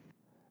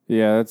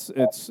 Yeah,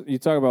 it's you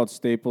talk about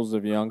staples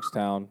of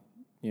Youngstown.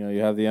 You know,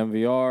 you have the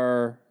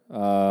MVR,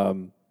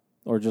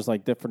 or just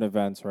like different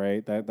events,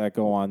 right? That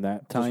go on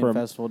that Italian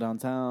festival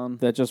downtown.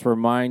 That just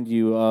remind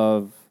you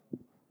of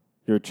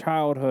your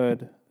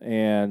childhood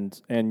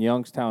and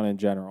Youngstown in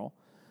general.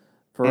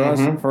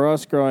 For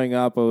us growing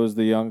up, it was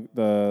the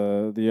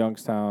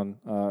Youngstown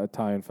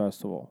Italian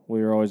Festival.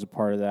 We were always a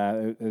part of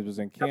that. It was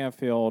in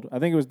Canfield. I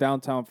think it was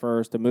downtown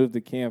first. It moved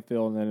to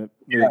Canfield, and then it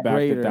moved back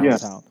to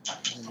downtown.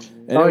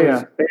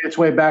 Yes. Made its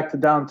way back to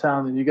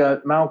downtown. And you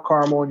got Mount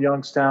Carmel and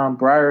Youngstown,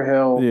 Briar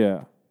Hill.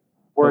 Yeah,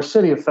 we're a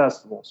city of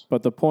festivals.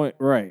 But the point,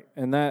 right,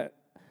 and that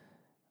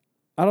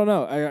I don't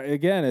know.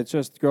 Again, it's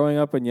just growing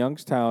up in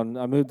Youngstown.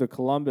 I moved to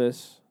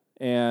Columbus,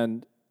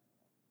 and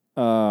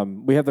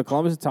we have the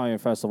Columbus Italian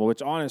Festival,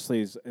 which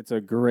honestly it's a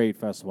great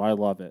festival. I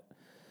love it.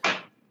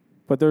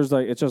 But there's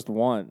it's just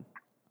one.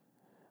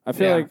 I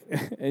feel like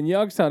in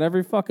Youngstown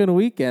every fucking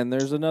weekend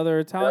there's another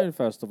Italian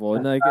festival,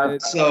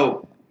 and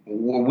so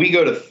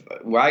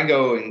where I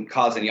go in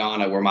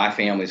Casignano, where my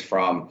family's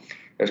from.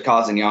 There's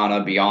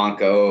Casignano,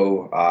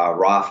 Bianco,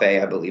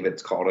 Rafe, I believe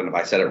it's called. And if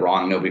I said it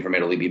wrong, nobody from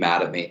Italy be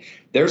mad at me.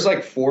 There's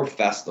 4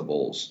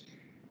 festivals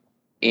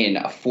in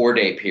a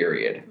 4-day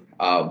period.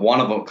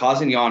 One of them,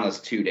 Casignano, is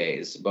 2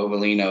 days.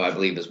 Bovellino, I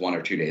believe, is 1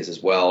 or 2 days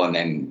as well. And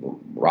then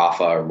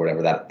Rafa, or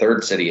whatever that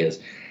third city is,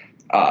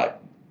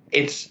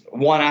 it's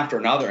one after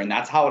another. And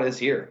that's how it is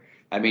here.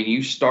 I mean,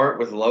 you start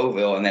with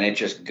Lowville, and then it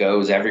just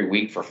goes every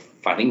week for,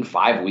 I think,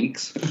 5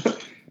 weeks.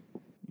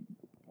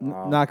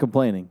 Not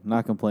complaining.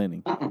 Not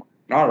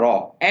at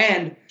all.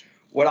 And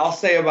what I'll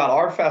say about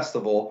our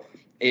festival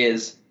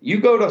is you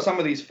go to some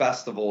of these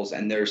festivals,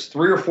 and there's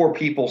 3 or 4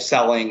 people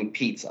selling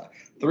pizza.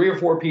 3 or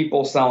 4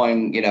 people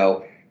selling,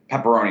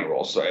 pepperoni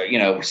rolls,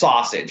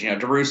 sausage.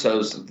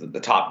 DeRusso's the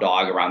top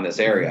dog around this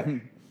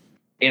area.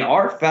 In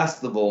our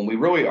festival,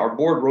 and our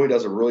board really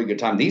does a really good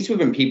time. These have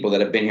been people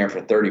that have been here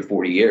for 30,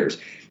 40 years.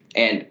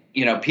 And,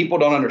 people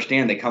don't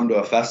understand. They come to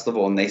a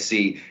festival and they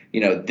see,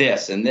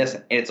 this and this.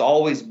 And it's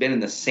always been in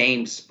the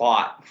same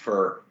spot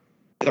for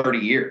 30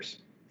 years,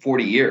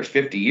 40 years,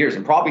 50 years,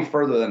 and probably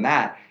further than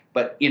that.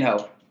 But,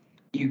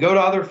 you go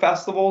to other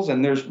festivals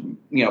and there's,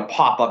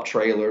 pop-up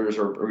trailers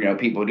or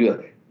people who do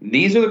it.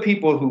 These are the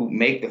people who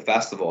make the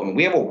festival. I mean,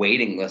 we have a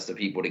waiting list of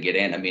people to get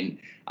in. I mean,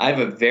 I have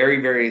a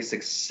very, very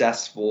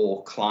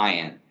successful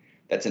client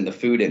that's in the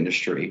food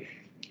industry,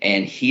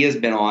 and he has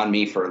been on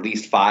me for at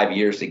least 5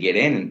 years to get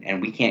in,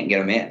 and we can't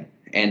get him in.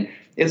 And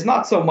it's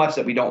not so much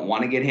that we don't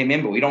want to get him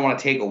in, but we don't want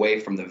to take away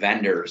from the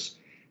vendors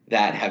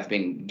that have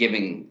been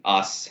giving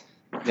us,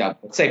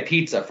 let's say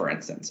pizza, for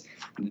instance.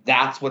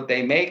 That's what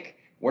they make.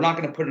 We're not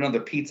going to put another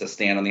pizza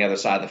stand on the other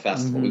side of the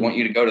festival. We want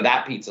you to go to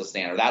that pizza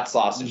stand or that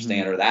sausage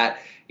stand or that,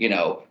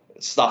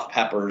 stuffed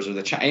peppers or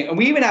the Chinese. And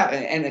we even have,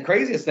 and the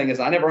craziest thing is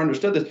I never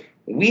understood this.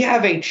 We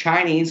have a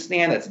Chinese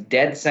stand that's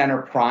dead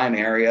center prime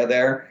area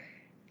there.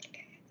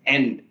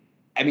 And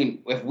I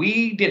mean, if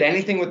we did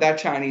anything with that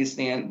Chinese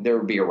stand, there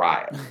would be a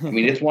riot. I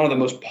mean, it's one of the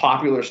most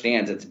popular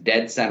stands. It's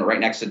dead center right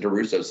next to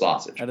DeRusso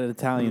sausage. At an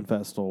Italian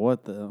festival.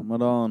 What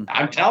on?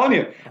 I'm telling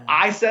you,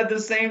 I said the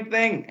same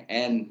thing.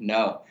 And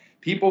no.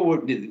 We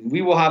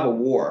will have a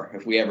war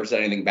if we ever said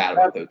anything bad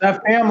about those.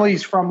 That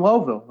family's from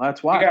Lowville.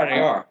 That's why. Yeah,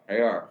 they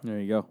are. There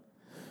you go.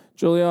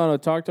 Giuliano,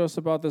 talk to us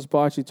about this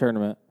bocce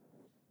tournament.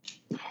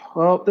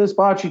 Well, this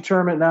bocce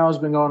tournament now has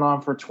been going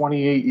on for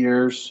 28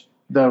 years.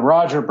 The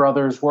Roger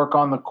brothers work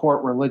on the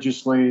court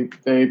religiously.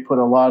 They put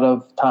a lot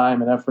of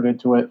time and effort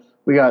into it.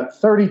 We got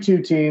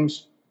 32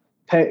 teams,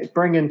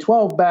 bringing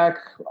 12 back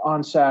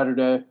on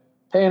Saturday,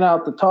 paying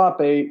out the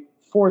top 8,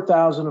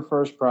 $4,000 a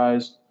first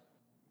prize.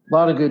 A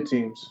lot of good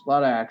teams, a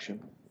lot of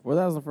action. Well,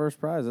 that was the first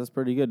prize. That's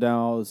pretty good.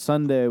 Now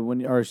Sunday, when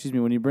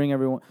you bring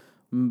everyone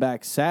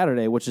back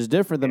Saturday, which is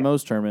different than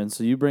most tournaments.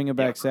 So you bring it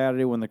back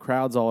Saturday when the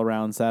crowd's all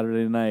around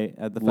Saturday night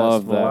at the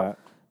festival. Love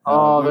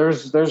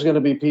that. There's going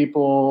to be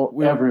people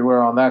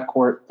everywhere on that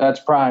court. That's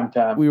prime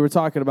time. We were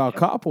talking about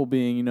Koppel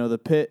being, the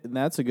pit, and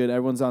that's a good.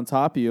 Everyone's on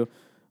top of you.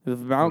 If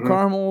Mount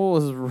Carmel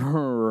was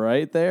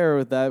right there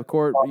with that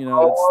court,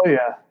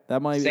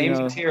 that might same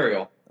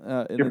material.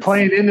 You're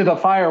playing into the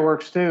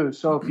fireworks too,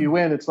 so if you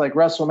win, it's like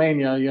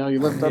WrestleMania. You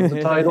lift up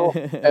the title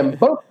and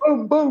boom,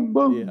 boom, boom,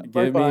 boom. Yeah.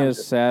 Give me a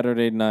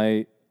Saturday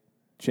night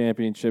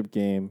championship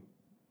game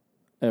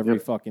every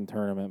fucking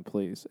tournament,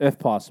 please, if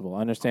possible.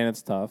 I understand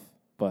it's tough,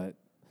 but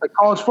like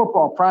college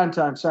football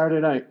primetime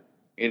Saturday night.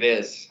 It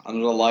is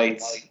under the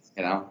lights.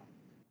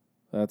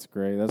 That's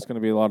great. That's going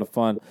to be a lot of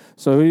fun.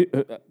 So,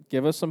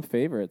 give us some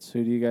favorites.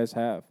 Who do you guys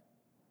have?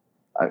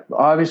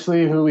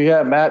 Obviously, who we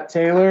have, Matt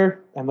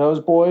Taylor, and those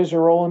boys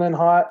are rolling in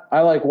hot.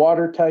 I like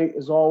Watertight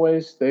as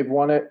always. They've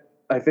won it,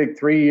 I think,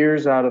 3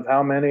 years out of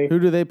how many? Who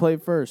do they play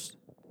first?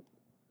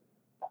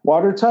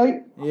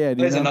 Watertight? Yeah,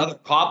 plays another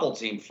Koppel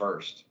team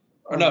first.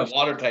 Or no,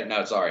 Watertight.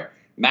 No, sorry.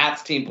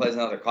 Matt's team plays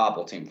another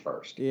Koppel team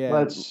first.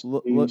 Yeah,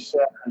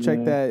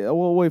 check that.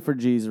 We'll wait for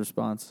G's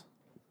response.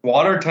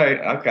 Watertight.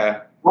 Okay.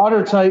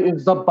 Watertight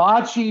is the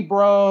bocce,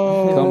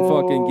 bro. Come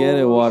fucking get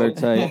it,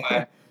 Watertight.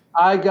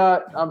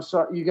 I'm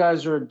sorry, you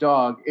guys are a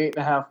dog.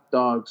 8.5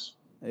 dogs.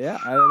 Yeah,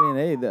 I mean,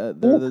 hey, they're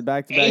the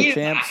back-to-back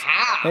champs.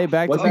 Hey,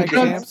 back-to-back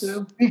champs.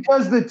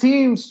 Because the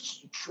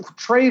teams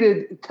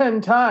traded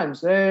 10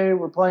 times. Hey,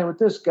 we're playing with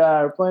this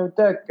guy. We're playing with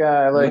that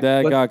guy. My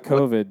dad got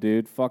COVID,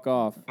 dude. Fuck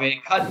off. I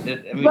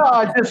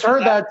just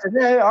heard that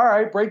today. All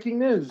right, breaking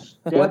news.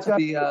 What's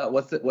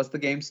the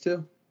games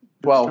too?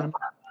 12.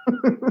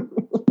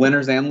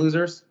 Winners and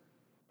losers?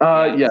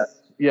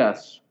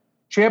 Yes.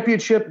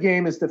 Championship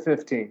game is the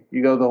 15.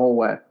 You go the whole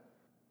way.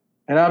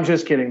 And I'm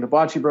just kidding. The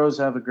Bocce Bros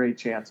have a great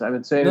chance. I've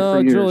been saying it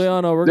for years.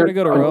 Giuliano, we're going to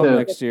go to Rome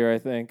next year, I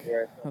think.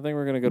 I think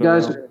we're going to go to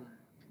Rome.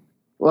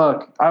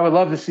 Look, I would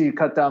love to see you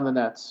cut down the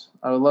nets.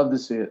 I would love to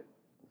see it.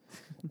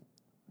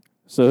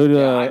 So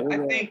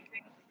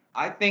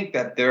I think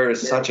that there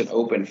is such an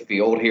open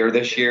field here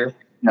this year.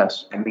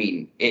 Yes. I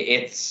mean,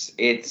 it's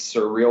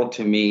surreal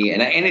to me.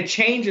 And it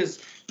changes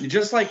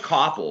just like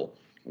Koppel.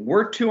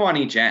 We're 2 on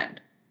each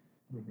end.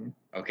 Mm-hmm.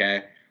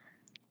 Okay.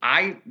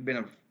 I've been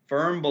a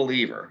firm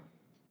believer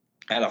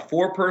that a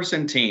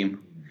 4-person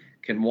team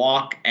can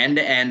walk end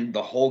to end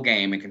the whole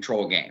game and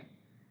control a game.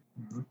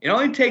 Mm-hmm. It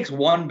only takes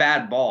one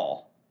bad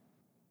ball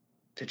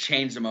to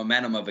change the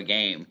momentum of a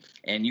game,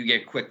 and you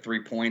get quick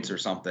 3 points or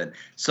something.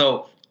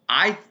 So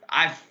I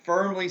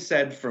firmly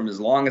said from as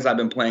long as I've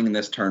been playing in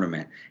this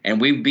tournament, and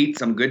we've beat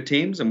some good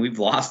teams and we've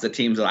lost the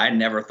teams that I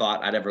never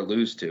thought I'd ever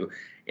lose to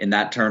in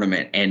that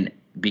tournament. And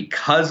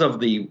because of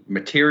the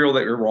material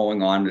that you're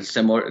rolling on, it's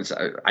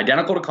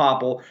identical to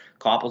Koppel.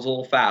 Koppel's a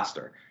little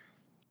faster.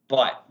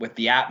 But with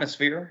the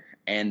atmosphere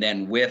and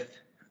then with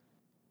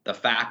the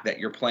fact that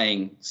you're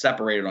playing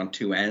separated on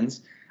 2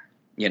 ends,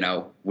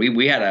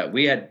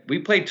 we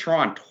played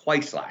Tron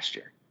twice last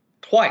year.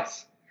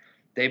 Twice.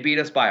 They beat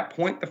us by a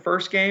point the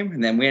first game,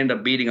 and then we ended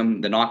up beating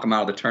them to knock them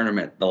out of the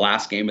tournament the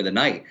last game of the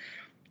night.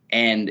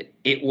 And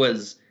it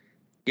was,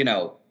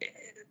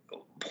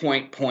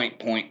 point.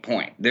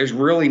 There's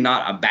really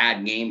not a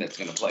bad game that's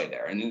going to play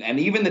there. And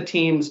even the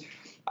teams,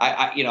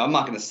 I'm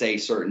not going to say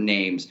certain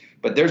names,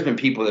 but there's been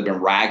people that have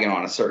been ragging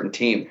on a certain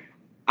team.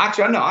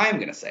 Actually, I am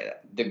going to say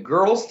that. The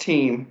girls'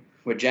 team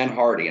with Jen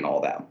Hardy and all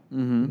them,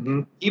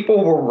 Mm-hmm.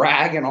 people were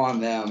ragging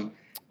on them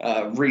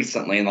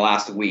recently in the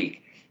last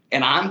week.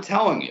 And I'm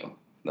telling you,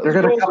 they're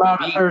going to come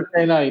out on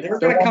Thursday night. They're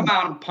going to come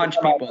out and punch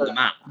people in the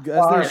mouth.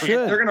 As they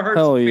should. They're going to hurt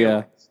Hell some yeah.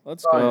 feelings.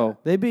 Let's go.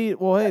 They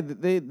beat. Well, hey,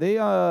 they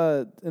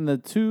in the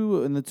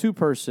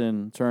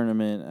 2-person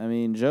tournament. I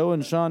mean, Joe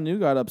and Sean New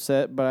got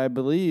upset, but I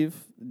believe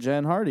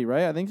Jen Hardy,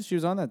 right? I think she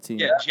was on that team.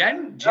 Yeah,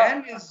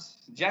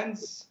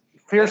 Jen's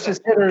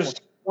fiercest hitters.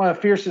 One of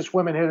the fiercest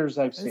women hitters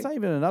I've seen. It's not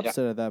even an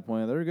upset at that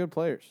point. They're good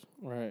players.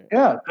 Right.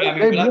 Yeah.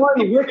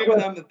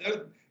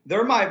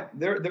 They're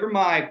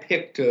my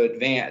pick to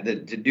advance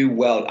to do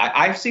well.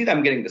 I see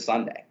them getting to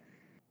Sunday,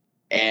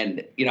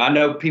 and I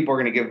know people are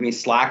going to give me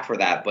slack for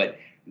that, but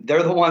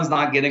they're the ones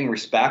not getting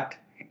respect,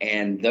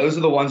 and those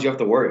are the ones you have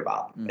to worry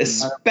about. Mm-hmm.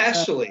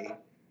 Especially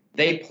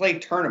they play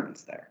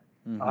tournaments there.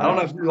 Mm-hmm. I don't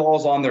know who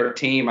all's on their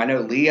team. I know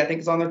Lee, I think,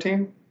 is on their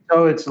team.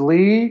 So it's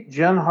Lee,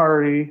 Jen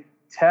Hardy,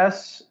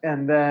 Tess,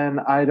 and then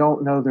I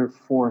don't know their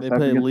fourth. They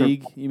play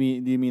league. Do you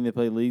mean they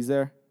play leagues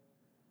there?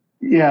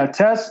 Yeah,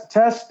 Tess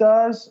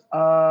does.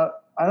 I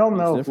don't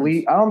know if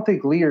Lee. I don't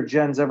think Lee or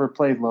Jen's ever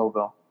played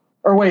Lowville.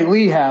 Or wait,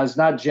 Lee has,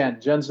 not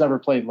Jen. Jen's never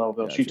played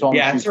Lowville. She told me.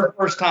 Yeah, it's her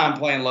first time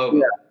playing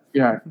Lowville.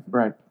 Yeah,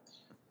 right.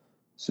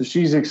 So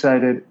she's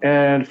excited.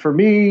 And for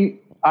me,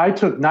 I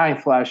took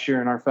 9th last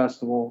year in our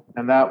festival,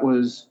 and that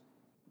was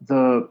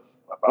a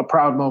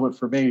proud moment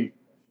for me.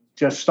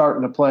 Just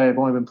starting to play. I've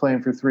only been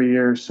playing for 3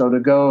 years. So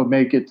to go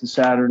make it to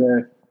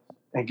Saturday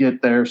and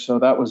get there, so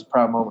that was a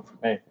proud moment for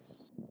me.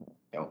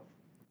 Yep.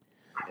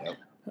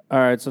 All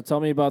right, so tell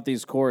me about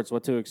these courts.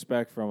 What to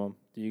expect from them?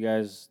 Do you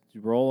guys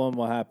roll them?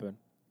 What happened?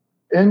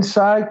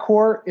 Inside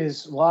court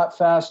is a lot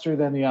faster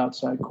than the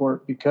outside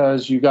court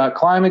because you got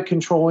climate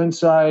control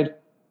inside,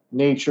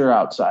 nature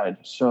outside.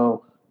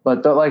 So,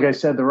 but like I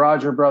said, the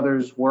Roger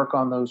brothers work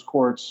on those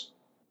courts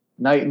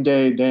night and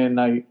day and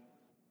night,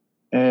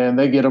 and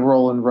they get a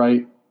rolling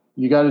right.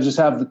 You got to just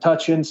have the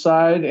touch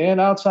inside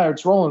and outside.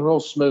 It's rolling real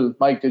smooth.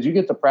 Mike, did you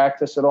get to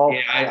practice at all?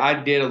 Yeah, I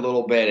did a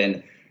little bit,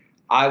 and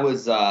I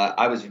was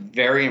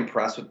very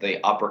impressed with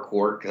the upper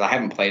court because I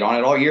haven't played on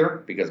it all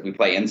year because we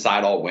play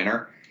inside all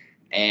winter.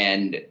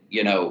 And,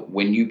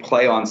 when you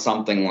play on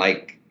something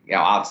like,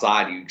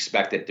 outside, you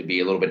expect it to be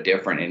a little bit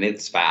different, and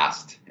it's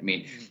fast. I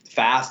mean,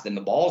 fast, and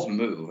the balls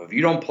move. If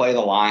you don't play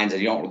the lines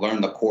and you don't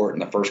learn the court in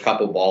the first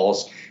couple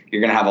balls,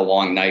 you're going to have a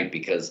long night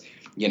because,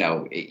 you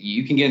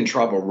can get in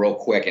trouble real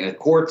quick. And the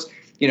courts,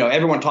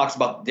 everyone talks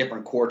about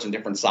different courts and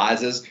different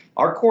sizes.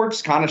 Our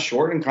court's kind of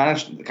short and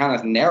kind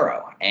of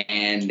narrow.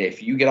 And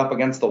if you get up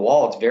against the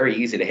wall, it's very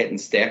easy to hit and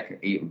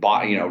stick,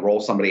 roll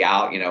somebody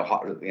out,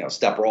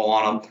 step roll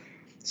on them.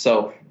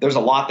 So there's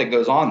a lot that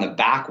goes on. The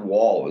back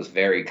wall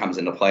comes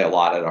into play a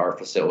lot at our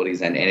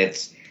facilities, and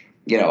it's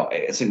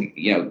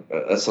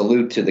a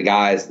salute to the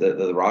guys,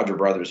 the Roger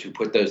brothers who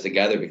put those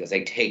together because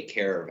they take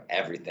care of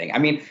everything. I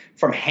mean,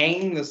 from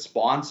hanging the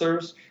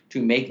sponsors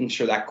to making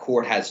sure that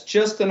court has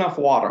just enough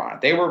water on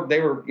it. They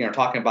were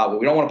talking about, well,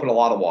 we don't want to put a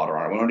lot of water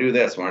on it. We want to do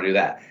this. We want to do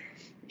that.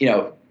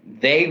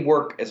 They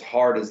work as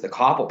hard as the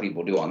Koppel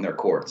people do on their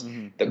courts.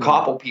 Mm-hmm. The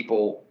Koppel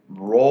people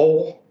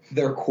roll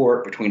their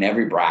court between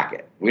every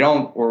bracket. We're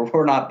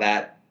not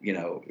that,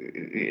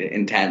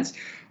 intense,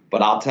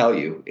 but I'll tell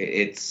you,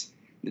 it's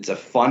a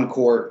fun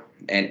court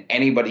and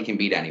anybody can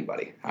beat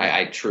anybody.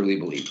 I truly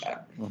believe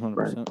that.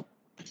 100%.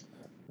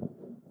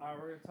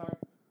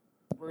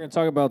 We're going to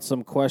talk about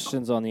some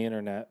questions on the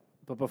internet.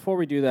 But before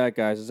we do that,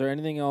 guys, is there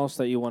anything else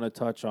that you want to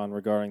touch on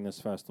regarding this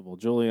festival?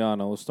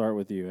 Giuliano, we'll start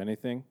with you.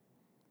 Anything?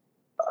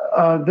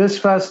 This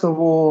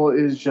festival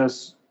is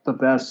just the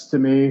best to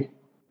me.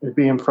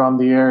 Being from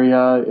the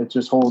area, it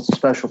just holds a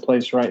special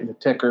place right in the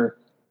ticker.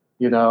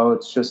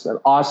 It's just an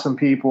awesome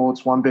people.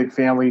 It's one big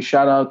family.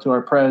 Shout out to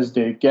our pres,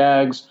 Dave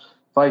Gaggs,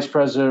 Vice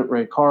President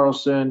Ray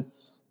Carlson,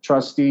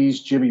 trustees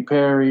Jimmy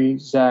Perry,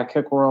 Zach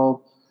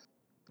Hickworld,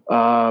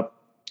 the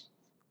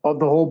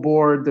whole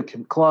board, the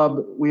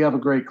club. We have a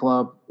great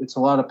club. It's a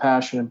lot of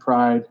passion and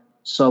pride.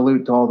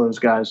 Salute to all those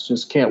guys.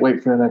 Just can't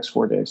wait for the next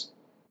 4 days.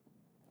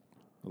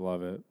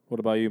 Love it. What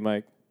about you,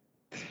 Mike?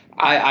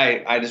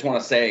 I just want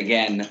to say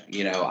again,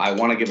 I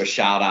want to give a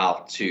shout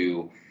out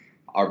to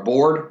our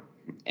board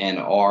and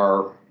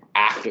our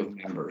active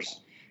members.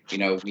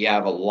 We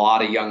have a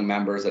lot of young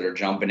members that are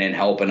jumping in,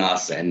 helping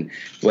us, and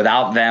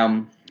without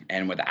them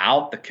and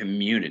without the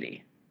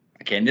community,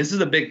 okay, and this is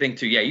a big thing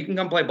too. Yeah, you can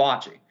come play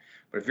bocce,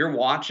 but if you're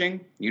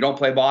watching, you don't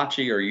play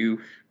bocce, or you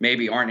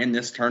maybe aren't in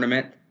this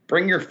tournament,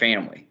 bring your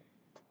family.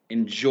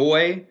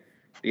 Enjoy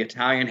the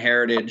Italian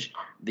heritage,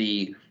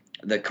 the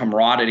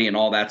camaraderie and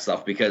all that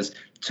stuff, because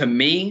to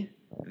me,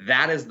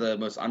 that is the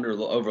most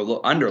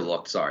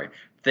underlooked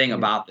thing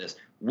about this.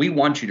 We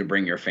want you to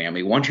bring your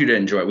family. We want you to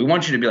enjoy. We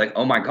want you to be like,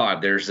 oh my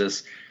God, there's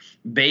this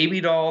baby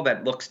doll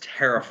that looks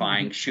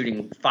terrifying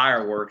shooting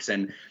fireworks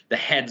and the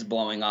head's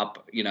blowing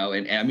up,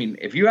 and I mean,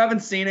 if you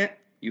haven't seen it,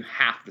 you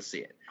have to see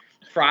it.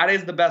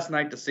 Friday's the best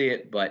night to see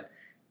it, but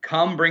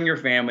come bring your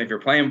family. If you're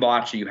playing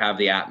bocce, you have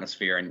the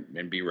atmosphere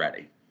and be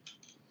ready.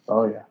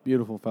 Oh yeah.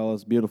 Beautiful,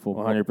 fellas. Beautiful.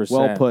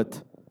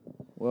 100%.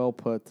 Well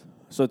put.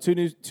 So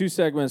two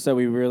segments that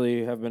we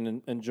really have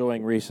been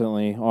enjoying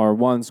recently are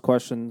one's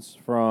questions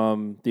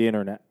from the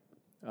internet.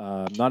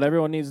 Not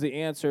everyone needs the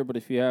answer, but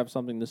if you have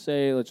something to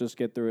say, let's just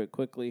get through it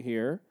quickly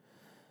here.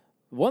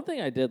 One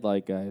thing I did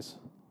like, guys,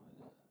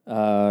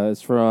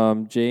 is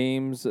from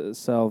James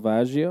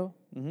Salvaggio.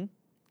 Mm-hmm.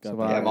 Yeah,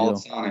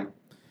 Molitano.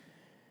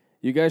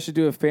 You guys should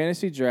do a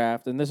fantasy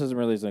draft, and this isn't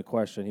really a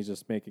question. He's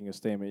just making a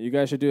statement. You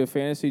guys should do a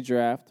fantasy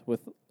draft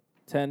with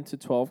 10 to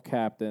 12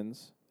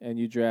 captains, and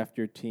you draft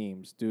your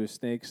teams. Do a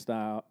snake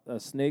style,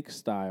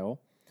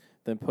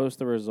 then post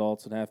the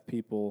results and have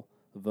people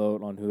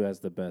vote on who has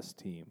the best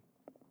team.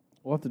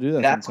 We'll have to do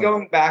that. That's sometime.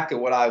 going back to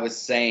what I was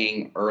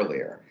saying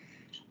earlier.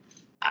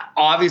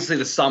 Obviously,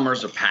 the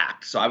summers are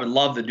packed, so I would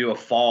love to do a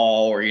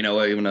fall or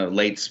even a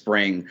late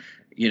spring.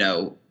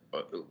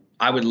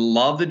 I would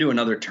love to do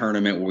another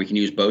tournament where we can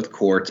use both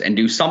courts and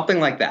do something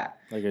like that.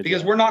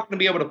 Because we're not going to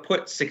be able to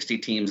put 60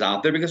 teams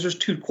out there because there's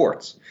 2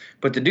 courts.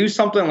 But to do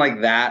something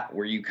like that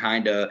where you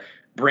kind of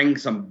bring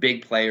some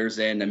big players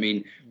in, I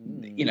mean,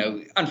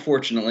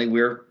 unfortunately,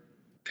 we're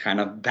kind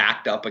of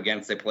backed up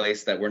against a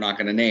place that we're not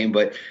going to name,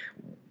 but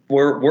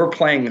we're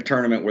playing a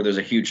tournament where there's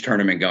a huge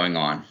tournament going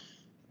on.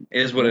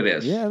 It is what it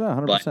is. Yeah,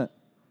 100%. But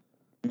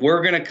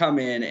we're going to come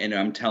in, and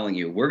I'm telling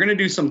you, we're going to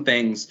do some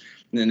things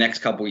in the next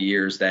couple of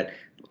years that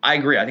I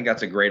agree. I think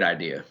that's a great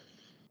idea.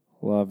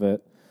 Love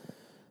it.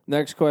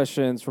 Next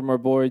question's from our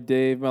boy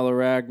Dave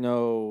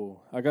Meloragno.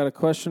 I got a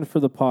question for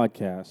the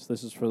podcast.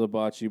 This is for the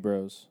Bocce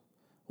Bros.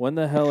 When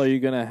the hell are you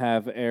going to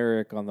have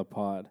Eric on the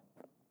pod?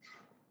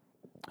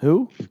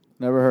 Who?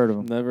 Never heard of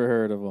him. Never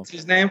heard of him. What's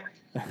his name?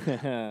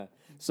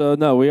 So,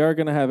 no, we are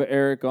going to have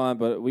Eric on,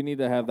 but we need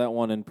to have that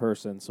one in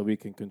person so we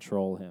can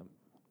control him.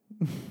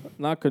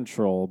 Not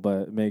control,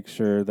 but make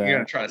sure that you're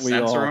going to try to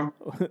censor him?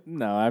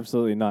 No,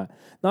 absolutely not.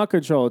 Not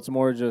control. It's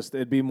more just,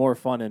 it'd be more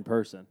fun in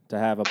person to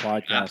have a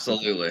podcast.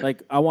 Absolutely.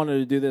 Like, I wanted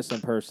to do this in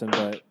person,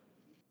 but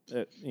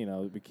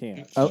we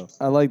can't. I, So.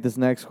 I like this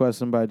next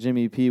question by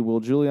Jimmy P. Will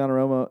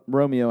Giuliano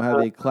Romeo have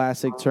a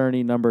classic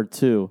tourney number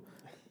 2?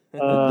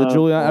 The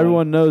Giuliano,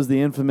 everyone knows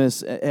the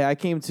infamous. Hey, I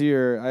came to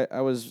your.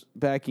 I was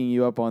backing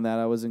you up on that.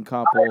 I was in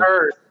Koppel.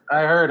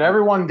 I heard.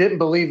 Everyone didn't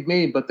believe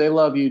me, but they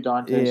love you,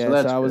 Dante.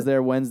 Yeah, so I was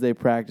there Wednesday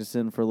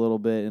practicing for a little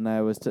bit, and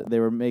they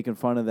were making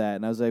fun of that,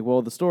 and I was like,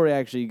 well, the story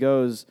actually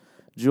goes,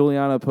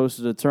 Giuliano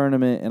posted a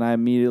tournament, and I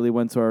immediately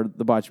went to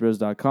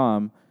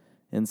thebotchybros.com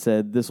and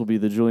said, this will be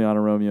the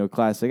Giuliano Romeo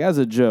Classic as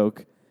a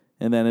joke,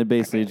 and then it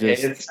basically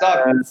just... It's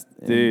stuck.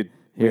 Dude,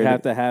 we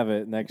have to have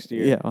it next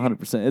year. Yeah,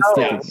 100%. It's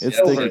sticking. It's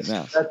sticking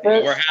now.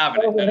 We're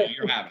having it now.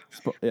 You're having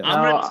it. Yeah.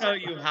 I'm going to tell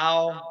you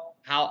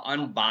how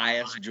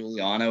unbiased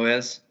Giuliano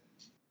is.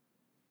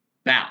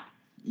 Now,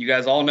 you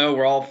guys all know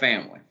we're all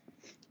family.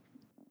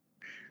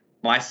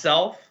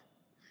 Myself,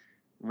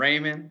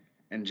 Raymond,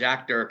 and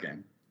Jack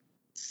Durkin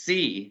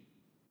see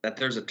that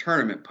there's a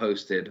tournament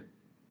posted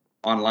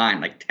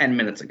online like 10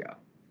 minutes ago.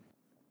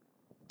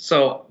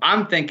 So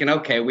I'm thinking,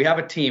 okay, we have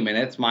a team, and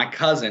it's my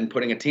cousin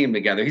putting a team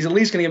together. He's at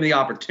least going to give me the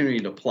opportunity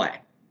to play.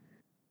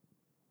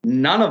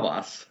 None of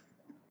us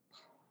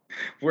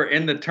were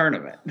in the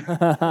tournament.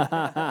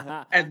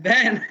 And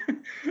then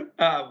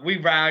we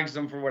rags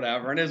them for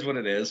whatever. It is what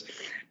it is.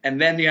 And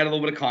then you had a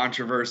little bit of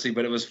controversy,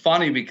 but it was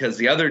funny because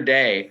the other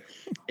day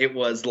it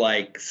was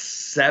like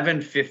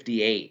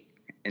 7:58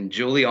 and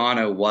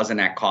Giuliano wasn't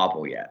at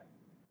Koppel yet.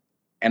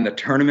 And the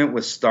tournament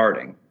was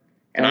starting.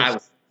 And I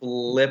was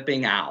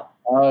flipping out.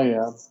 Oh,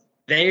 yeah.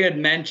 They had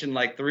mentioned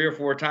like 3 or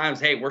 4 times,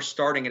 hey, we're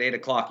starting at 8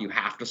 o'clock. You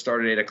have to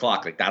start at 8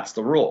 o'clock. Like, that's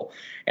the rule.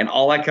 And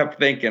all I kept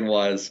thinking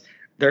was,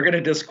 they're going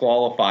to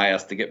disqualify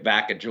us to get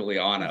back at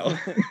Giuliano.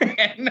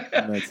 And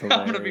I'm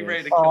going to be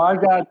ready to kill I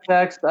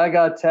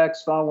got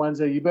text on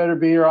Wednesday. You better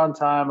be here on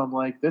time. I'm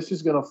like, this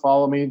is going to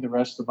follow me the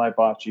rest of my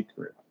bocce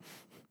career.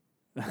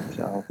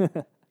 So,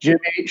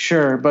 Jimmy,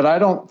 sure. But I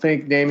don't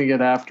think naming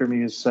it after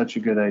me is such a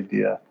good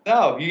idea.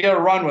 No, you got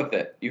to run with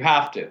it. You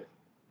have to.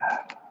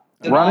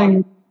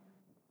 Running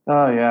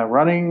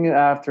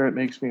after it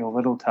makes me a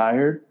little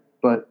tired.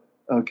 But,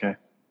 okay.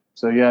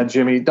 So, yeah,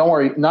 Jimmy, don't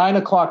worry. 9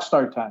 o'clock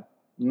start time.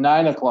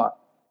 9 o'clock.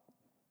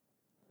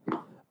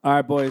 All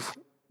right, boys.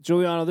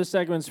 Giuliano, this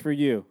segment's for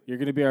you. You're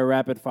going to be our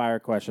rapid fire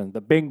question,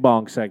 the Bing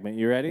Bong segment.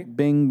 You ready?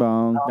 Bing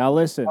bong. Now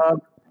listen.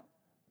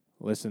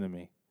 Listen to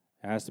me.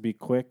 It has to be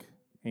quick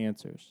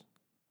answers.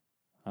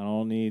 I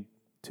don't need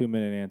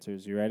 2-minute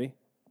answers. You ready?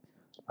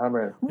 I'm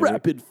ready.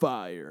 Rapid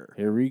fire.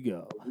 Here we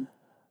go.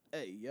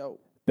 Hey, yo.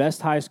 Best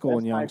high school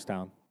in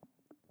Youngstown.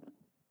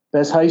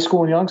 Best high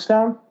school in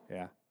Youngstown?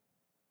 Yeah.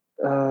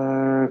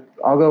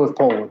 I'll go with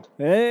Poland.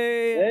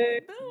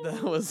 Hey.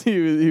 That was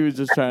he was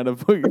just trying to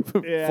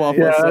fluff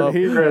yeah, us up.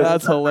 he-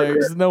 That's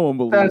hilarious. No one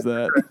believes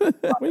that.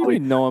 What do you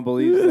mean no one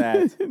believes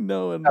that?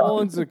 No one.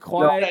 Poland's a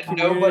quiet No,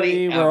 nobody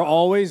community. ever. We're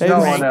always Hey, No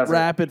this one is ever.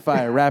 rapid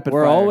fire. Rapid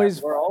We're fire.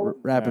 always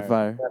Rapid All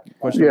fire.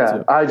 Question Yeah,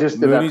 two. I just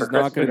did that Mooney's for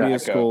not going to be a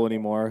Kristen. school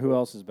anymore. Who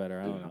else is better?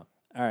 I don't know.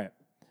 All right.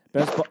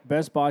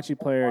 Best bocce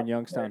player in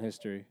Youngstown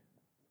history.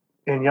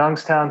 In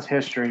Youngstown's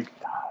history.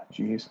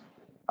 Jeez.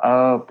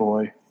 Oh,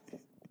 boy.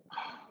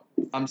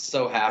 I'm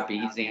so happy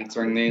he's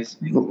answering these.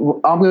 I'm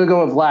going to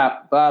go with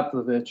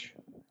Laplovich.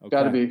 Okay.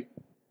 Got to be.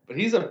 But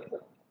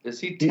is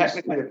he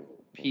technically a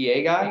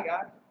PA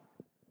guy?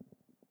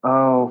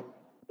 Oh,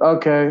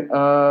 okay.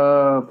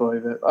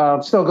 Boy.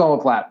 I'm still going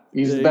with Lap.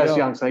 He's There the you best go.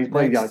 Youngstown. He's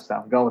played Next.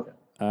 Youngstown. Go with it.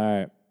 All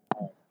right.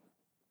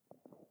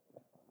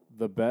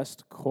 The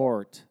best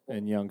court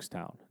in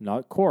Youngstown.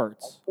 Not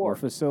courts or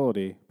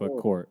facility, but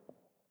court.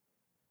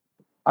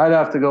 I'd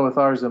have to go with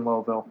ours in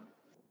Lowville.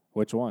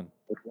 Which one?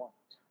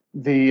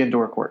 The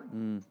indoor court.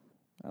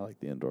 I like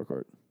the indoor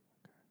court.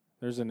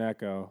 There's an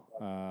echo.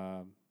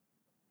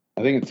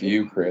 I think it's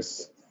you,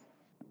 Chris.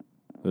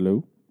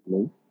 Hello?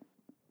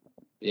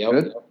 Yep.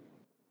 Good.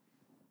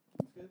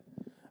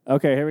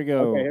 Okay, here we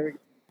go.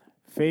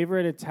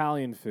 Favorite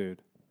Italian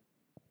food.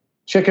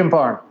 Chicken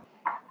parm.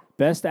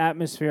 Best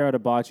atmosphere at a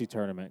bocce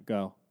tournament.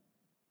 Go.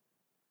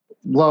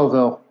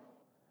 Lowville.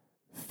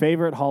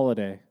 Favorite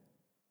holiday.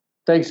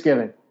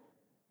 Thanksgiving.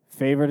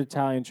 Favorite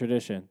Italian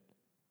tradition.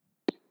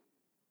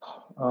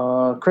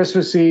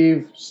 Christmas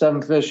Eve,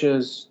 7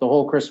 fishes, the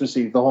whole Christmas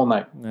Eve, the whole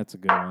night. That's a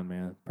good one,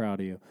 man. Proud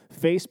of you.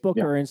 Facebook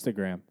Yeah. or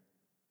Instagram?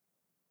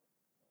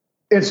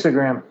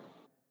 Instagram.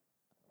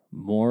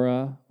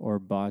 Mora or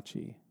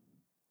bocce?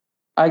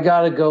 I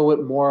got to go with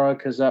Mora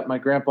because my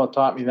grandpa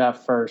taught me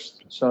that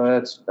first. So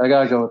I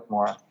got to go with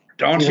Mora.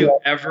 Don't you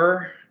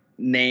ever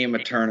name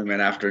a tournament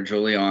after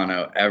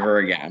Giuliano ever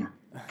again.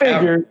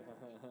 Figured.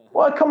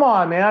 Well, come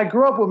on, man. I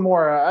grew up with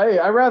Mora.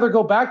 I'd rather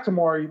go back to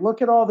Mora. You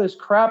look at all this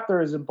crap there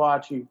is in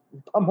bocce.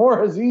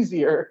 Mora's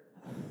easier.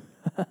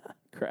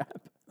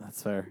 Crap.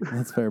 That's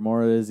fair.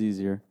 More is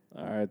easier.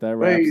 All right, that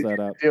wraps Wait, that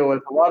up. Deal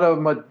with a lot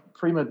of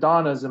prima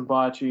donnas in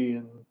bocce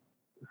and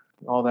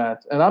all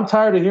that. And I'm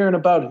tired of hearing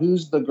about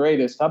who's the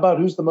greatest. How about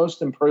who's the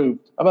most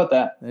improved? How about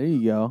that? There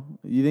you go.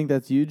 You think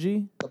that's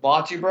Yuji? The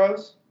Bocce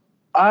Bros?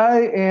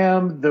 I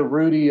am the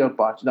Rudy of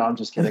bocce. No, I'm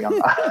just kidding. I'm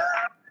not.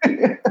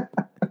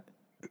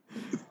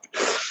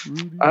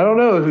 I don't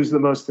know who's the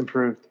most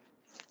improved.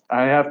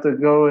 I have to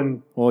go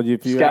and. Well,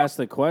 if you ask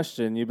the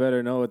question, you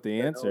better know what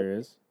the answer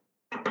is.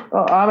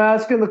 I'm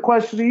asking the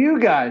question to you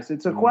guys.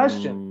 It's a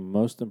question.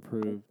 Most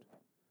improved.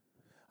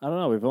 I don't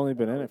know. We've only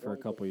been in it for a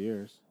couple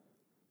years.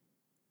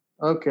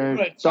 Okay. I'm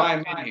going to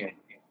chime in here.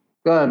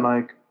 Go ahead,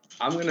 Mike.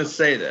 I'm going to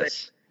say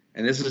this,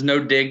 and this is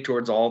no dig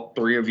towards all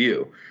three of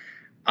you.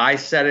 I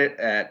said it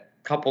at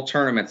a couple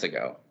tournaments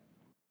ago.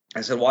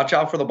 I said, watch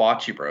out for the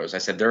Bocce Bros. I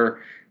said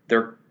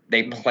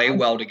they play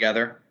well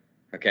together.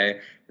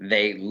 Okay,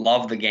 they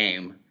love the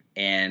game,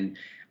 and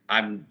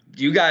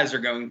you guys are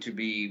going to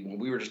be.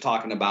 We were just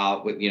talking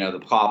about with the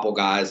Popple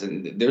guys,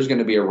 and there's going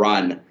to be a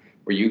run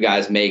where you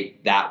guys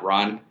make that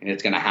run, and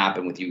it's going to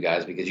happen with you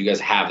guys because you guys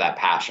have that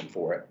passion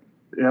for it.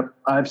 Yep,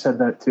 I've said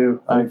that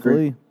too. I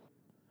agree.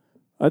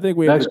 I think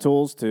we have the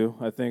tools to.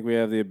 I think we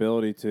have the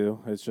ability to.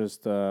 It's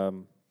just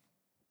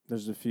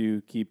there's a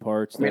few key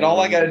parts. I mean,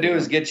 all I got to do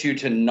is get you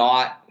to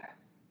not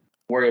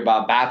worry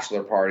about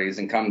bachelor parties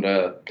and come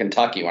to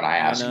Kentucky when I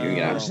ask you.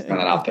 Just put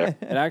that out there.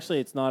 And actually,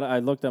 it's not. I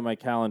looked at my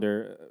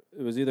calendar.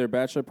 It was either a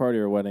bachelor party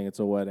or a wedding. It's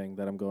a wedding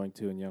that I'm going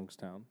to in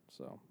Youngstown.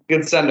 So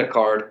Good send a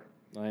card.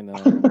 I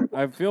know.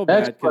 I feel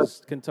bad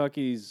because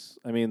Kentucky's.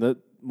 I mean,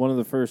 one of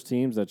the first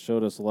teams that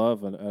showed us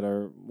love at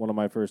one of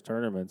my first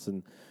tournaments,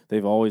 and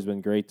they've always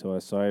been great to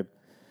us. So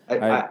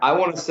I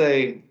want to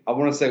say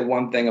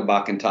one thing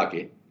about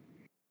Kentucky,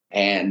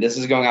 and this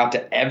is going out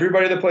to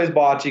everybody that plays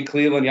bocce,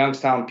 Cleveland,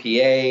 Youngstown,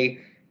 PA,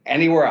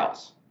 anywhere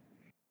else.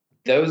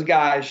 Those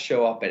guys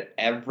show up at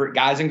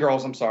guys and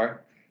girls. I'm sorry,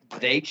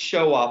 they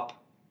show up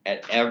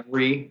at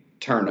every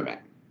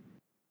tournament,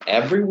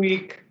 every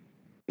week,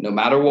 no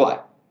matter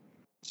what.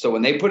 So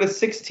when they put a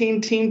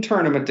 16-team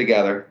tournament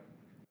together,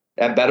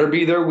 that better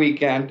be their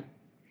weekend,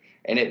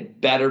 and it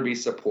better be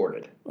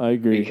supported. I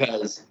agree.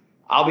 Because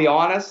I'll be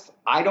honest,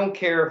 I don't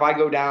care if I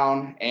go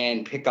down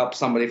and pick up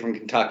somebody from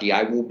Kentucky.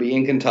 I will be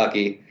in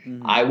Kentucky.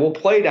 Mm-hmm. I will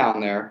play down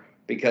there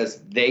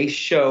because they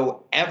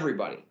show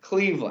everybody.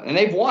 Cleveland, and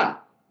they've won.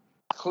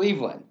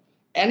 Cleveland.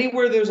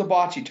 Anywhere there's a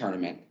bocce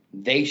tournament,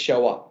 they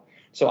show up.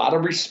 So out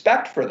of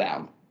respect for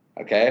them,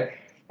 okay,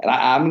 and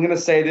I'm going to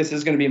say this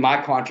is going to be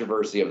my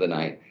controversy of the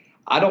night.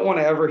 I don't want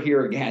to ever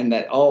hear again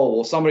that,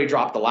 somebody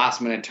dropped the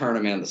last-minute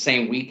tournament on the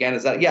same weekend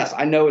as that. Yes,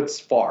 I know it's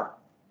far,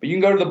 but you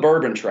can go to the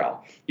Bourbon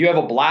Trail. You have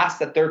a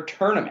blast at their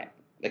tournament.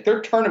 Like,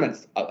 their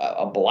tournament's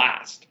a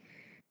blast.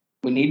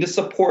 We need to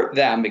support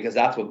them because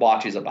that's what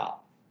bocce's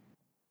about.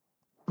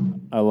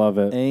 I love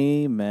it.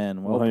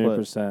 Amen. Well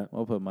 100%.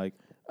 Well put, Mike.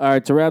 All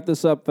right, to wrap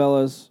this up,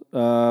 fellas,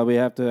 we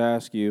have to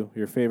ask you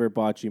your favorite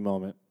bocce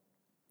moment.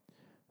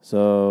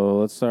 So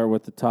let's start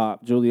with the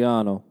top.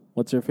 Giuliano,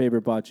 what's your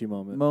favorite bocce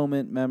moment?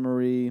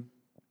 Memory.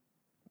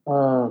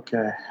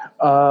 Okay.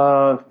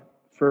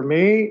 For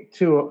me,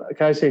 can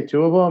I say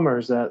two of them, or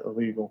is that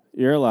illegal?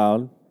 You're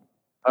allowed.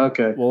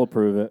 Okay. We'll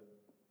approve it.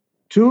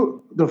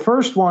 The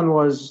first one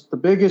was the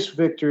biggest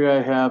victory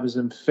I have is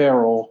in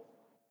Farrell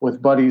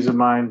with buddies of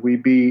mine. We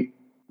beat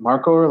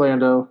Marco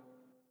Orlando,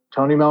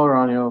 Tony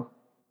Melrano,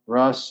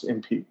 Russ,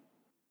 and Pete.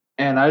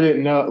 And I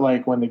didn't know,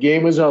 when the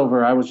game was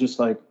over, I was just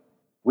like,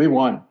 we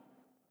won.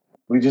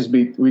 We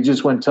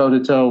just went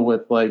toe-to-toe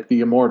with,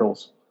 the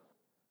Immortals.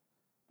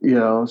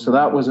 So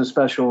that was a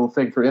special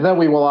thing and then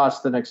we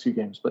lost the next few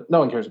games, but no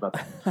one cares about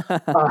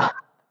that.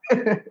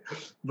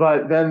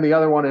 But then the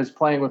other one is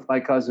playing with my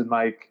cousin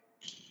Mike,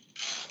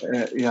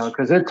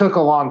 because it took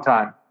a long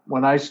time.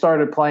 When I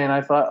started playing,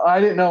 I thought, I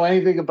didn't know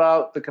anything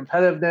about the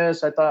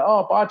competitiveness. I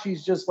thought,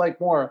 bocce's just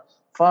more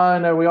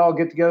fun, and we all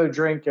get together,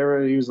 drink.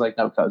 Everybody was like,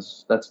 no,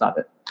 cuz that's not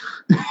it.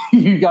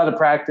 You got to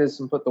practice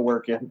and put the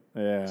work in.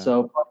 Yeah.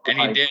 So,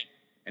 And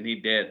he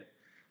did.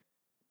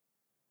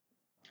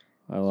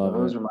 I love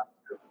those it. are my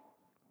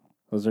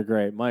Those are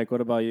great. Mike,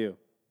 what about you?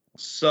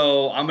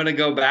 So I'm going to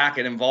go back.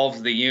 It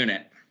involves the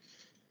unit.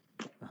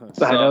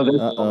 I know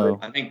this.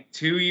 I think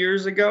 2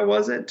 years ago,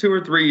 was it? 2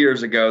 or 3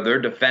 years ago,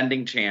 they're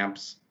defending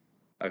champs.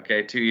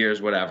 Okay, 2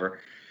 years, whatever.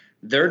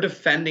 They're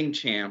defending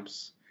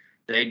champs.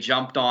 They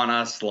jumped on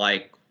us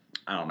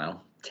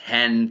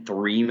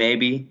 10-3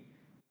 maybe,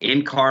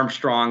 in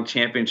Carmstrong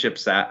Championship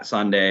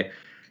Sunday.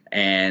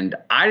 And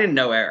I didn't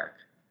know Eric,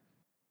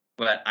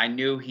 but I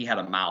knew he had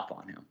a mouth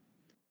on him.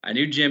 I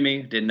knew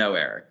Jimmy, didn't know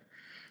Eric.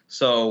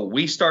 So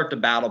we start to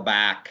battle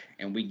back,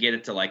 and we get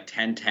it to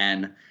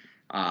 10-10,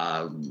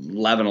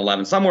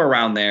 11-11, somewhere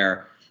around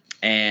there.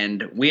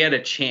 And we had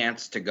a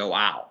chance to go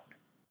out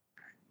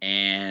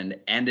and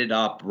ended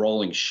up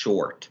rolling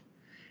short.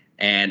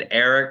 And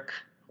Eric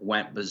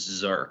went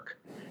berserk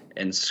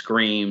and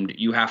screamed,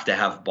 "You have to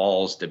have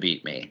balls to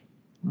beat me."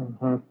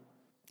 Mm-hmm.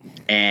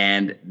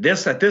 And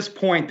at this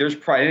point, there's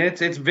probably,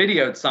 it's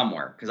videoed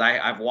somewhere because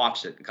I've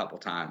watched it a couple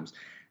times.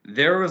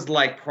 There was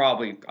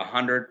probably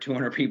 100,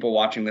 200 people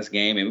watching this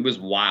game. And it was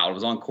wild. It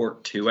was on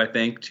court 2, I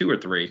think, 2 or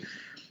 3.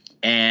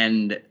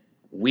 And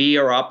we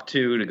are up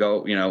to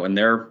go, and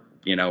they're,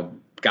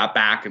 got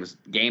back. It was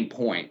game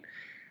point.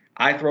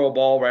 I throw a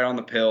ball right on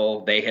the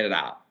pill. They hit it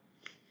out.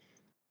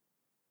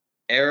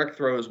 Eric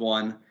throws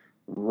one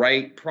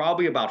right,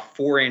 probably about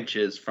 4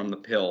 inches from the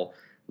pill,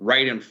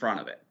 right in front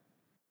of it.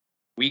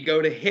 We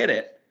go to hit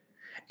it,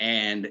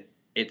 and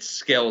it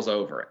skills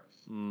over it.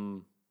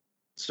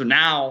 So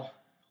now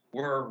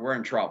we're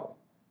in trouble.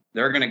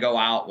 They're going to go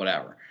out,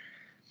 whatever.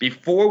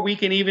 Before we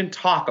can even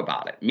talk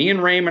about it, me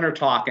and Raymond are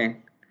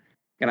talking,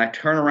 and I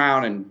turn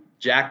around, and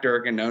Jack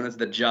Durkin, known as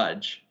the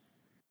judge,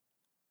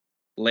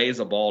 lays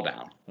a ball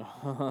down.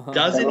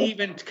 Doesn't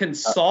even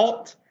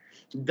consult,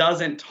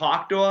 doesn't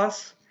talk to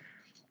us.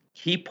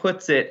 He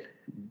puts it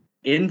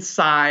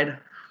inside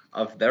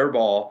of their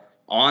ball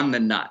on the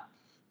nut.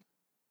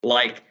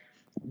 Like,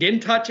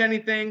 didn't touch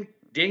anything,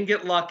 didn't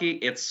get lucky.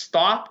 It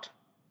stopped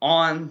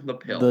on the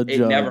pill. It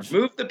never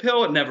moved the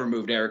pill. It never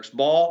moved Eric's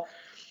ball.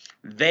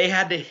 They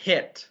had to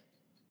hit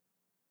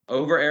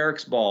over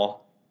Eric's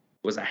ball.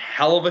 It was a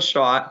hell of a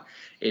shot.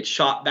 It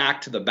shot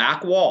back to the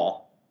back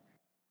wall,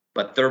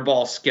 but their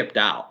ball skipped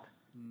out,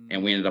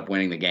 and we ended up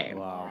winning the game.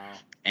 Wow.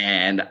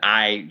 And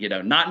I,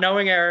 not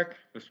knowing Eric,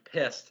 was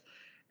pissed.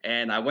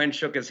 And I went and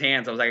shook his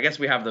hands. I was like, I guess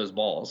we have those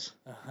balls.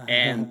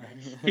 And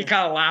he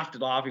kind of laughed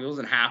it off. He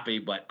wasn't happy.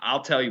 But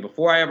I'll tell you,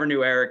 before I ever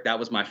knew Eric, that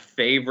was my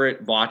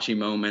favorite bocce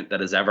moment that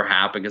has ever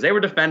happened. Because they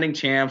were defending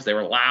champs. They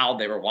were loud.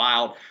 They were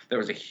wild. There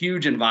was a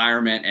huge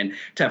environment.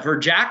 And for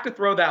Jack to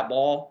throw that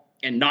ball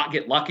and not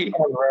get lucky.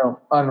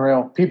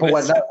 Unreal. People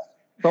went nuts.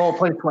 The whole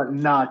place went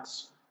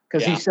nuts.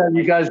 Because he said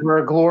you guys were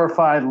a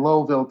glorified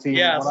Lowville team.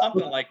 Yeah,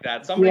 something like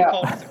that. Somebody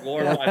called us a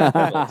glorified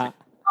Lowville team.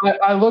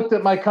 I looked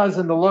at my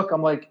cousin to look.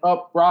 I'm like,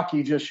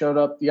 Rocky just showed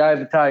up. The eye of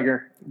the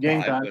tiger.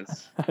 Game time.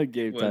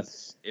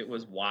 It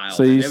was wild.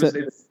 So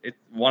it's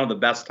one of the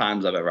best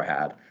times I've ever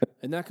had.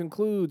 And that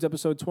concludes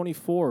episode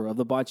 24 of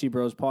the Bocce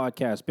Bros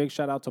podcast. Big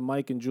shout out to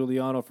Mike and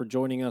Giuliano for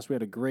joining us. We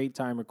had a great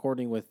time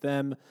recording with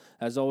them.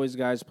 As always,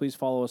 guys, please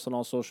follow us on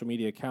all social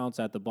media accounts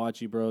at the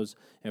Bocce Bros.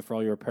 And for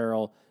all your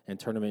apparel and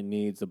tournament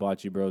needs,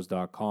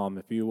 theboccebros.com.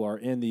 If you are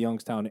in the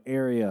Youngstown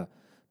area,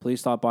 please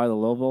stop by the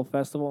Lowville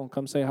Festival and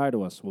come say hi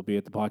to us. We'll be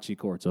at the bocce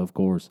courts, of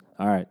course.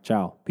 All right,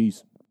 ciao.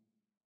 Peace.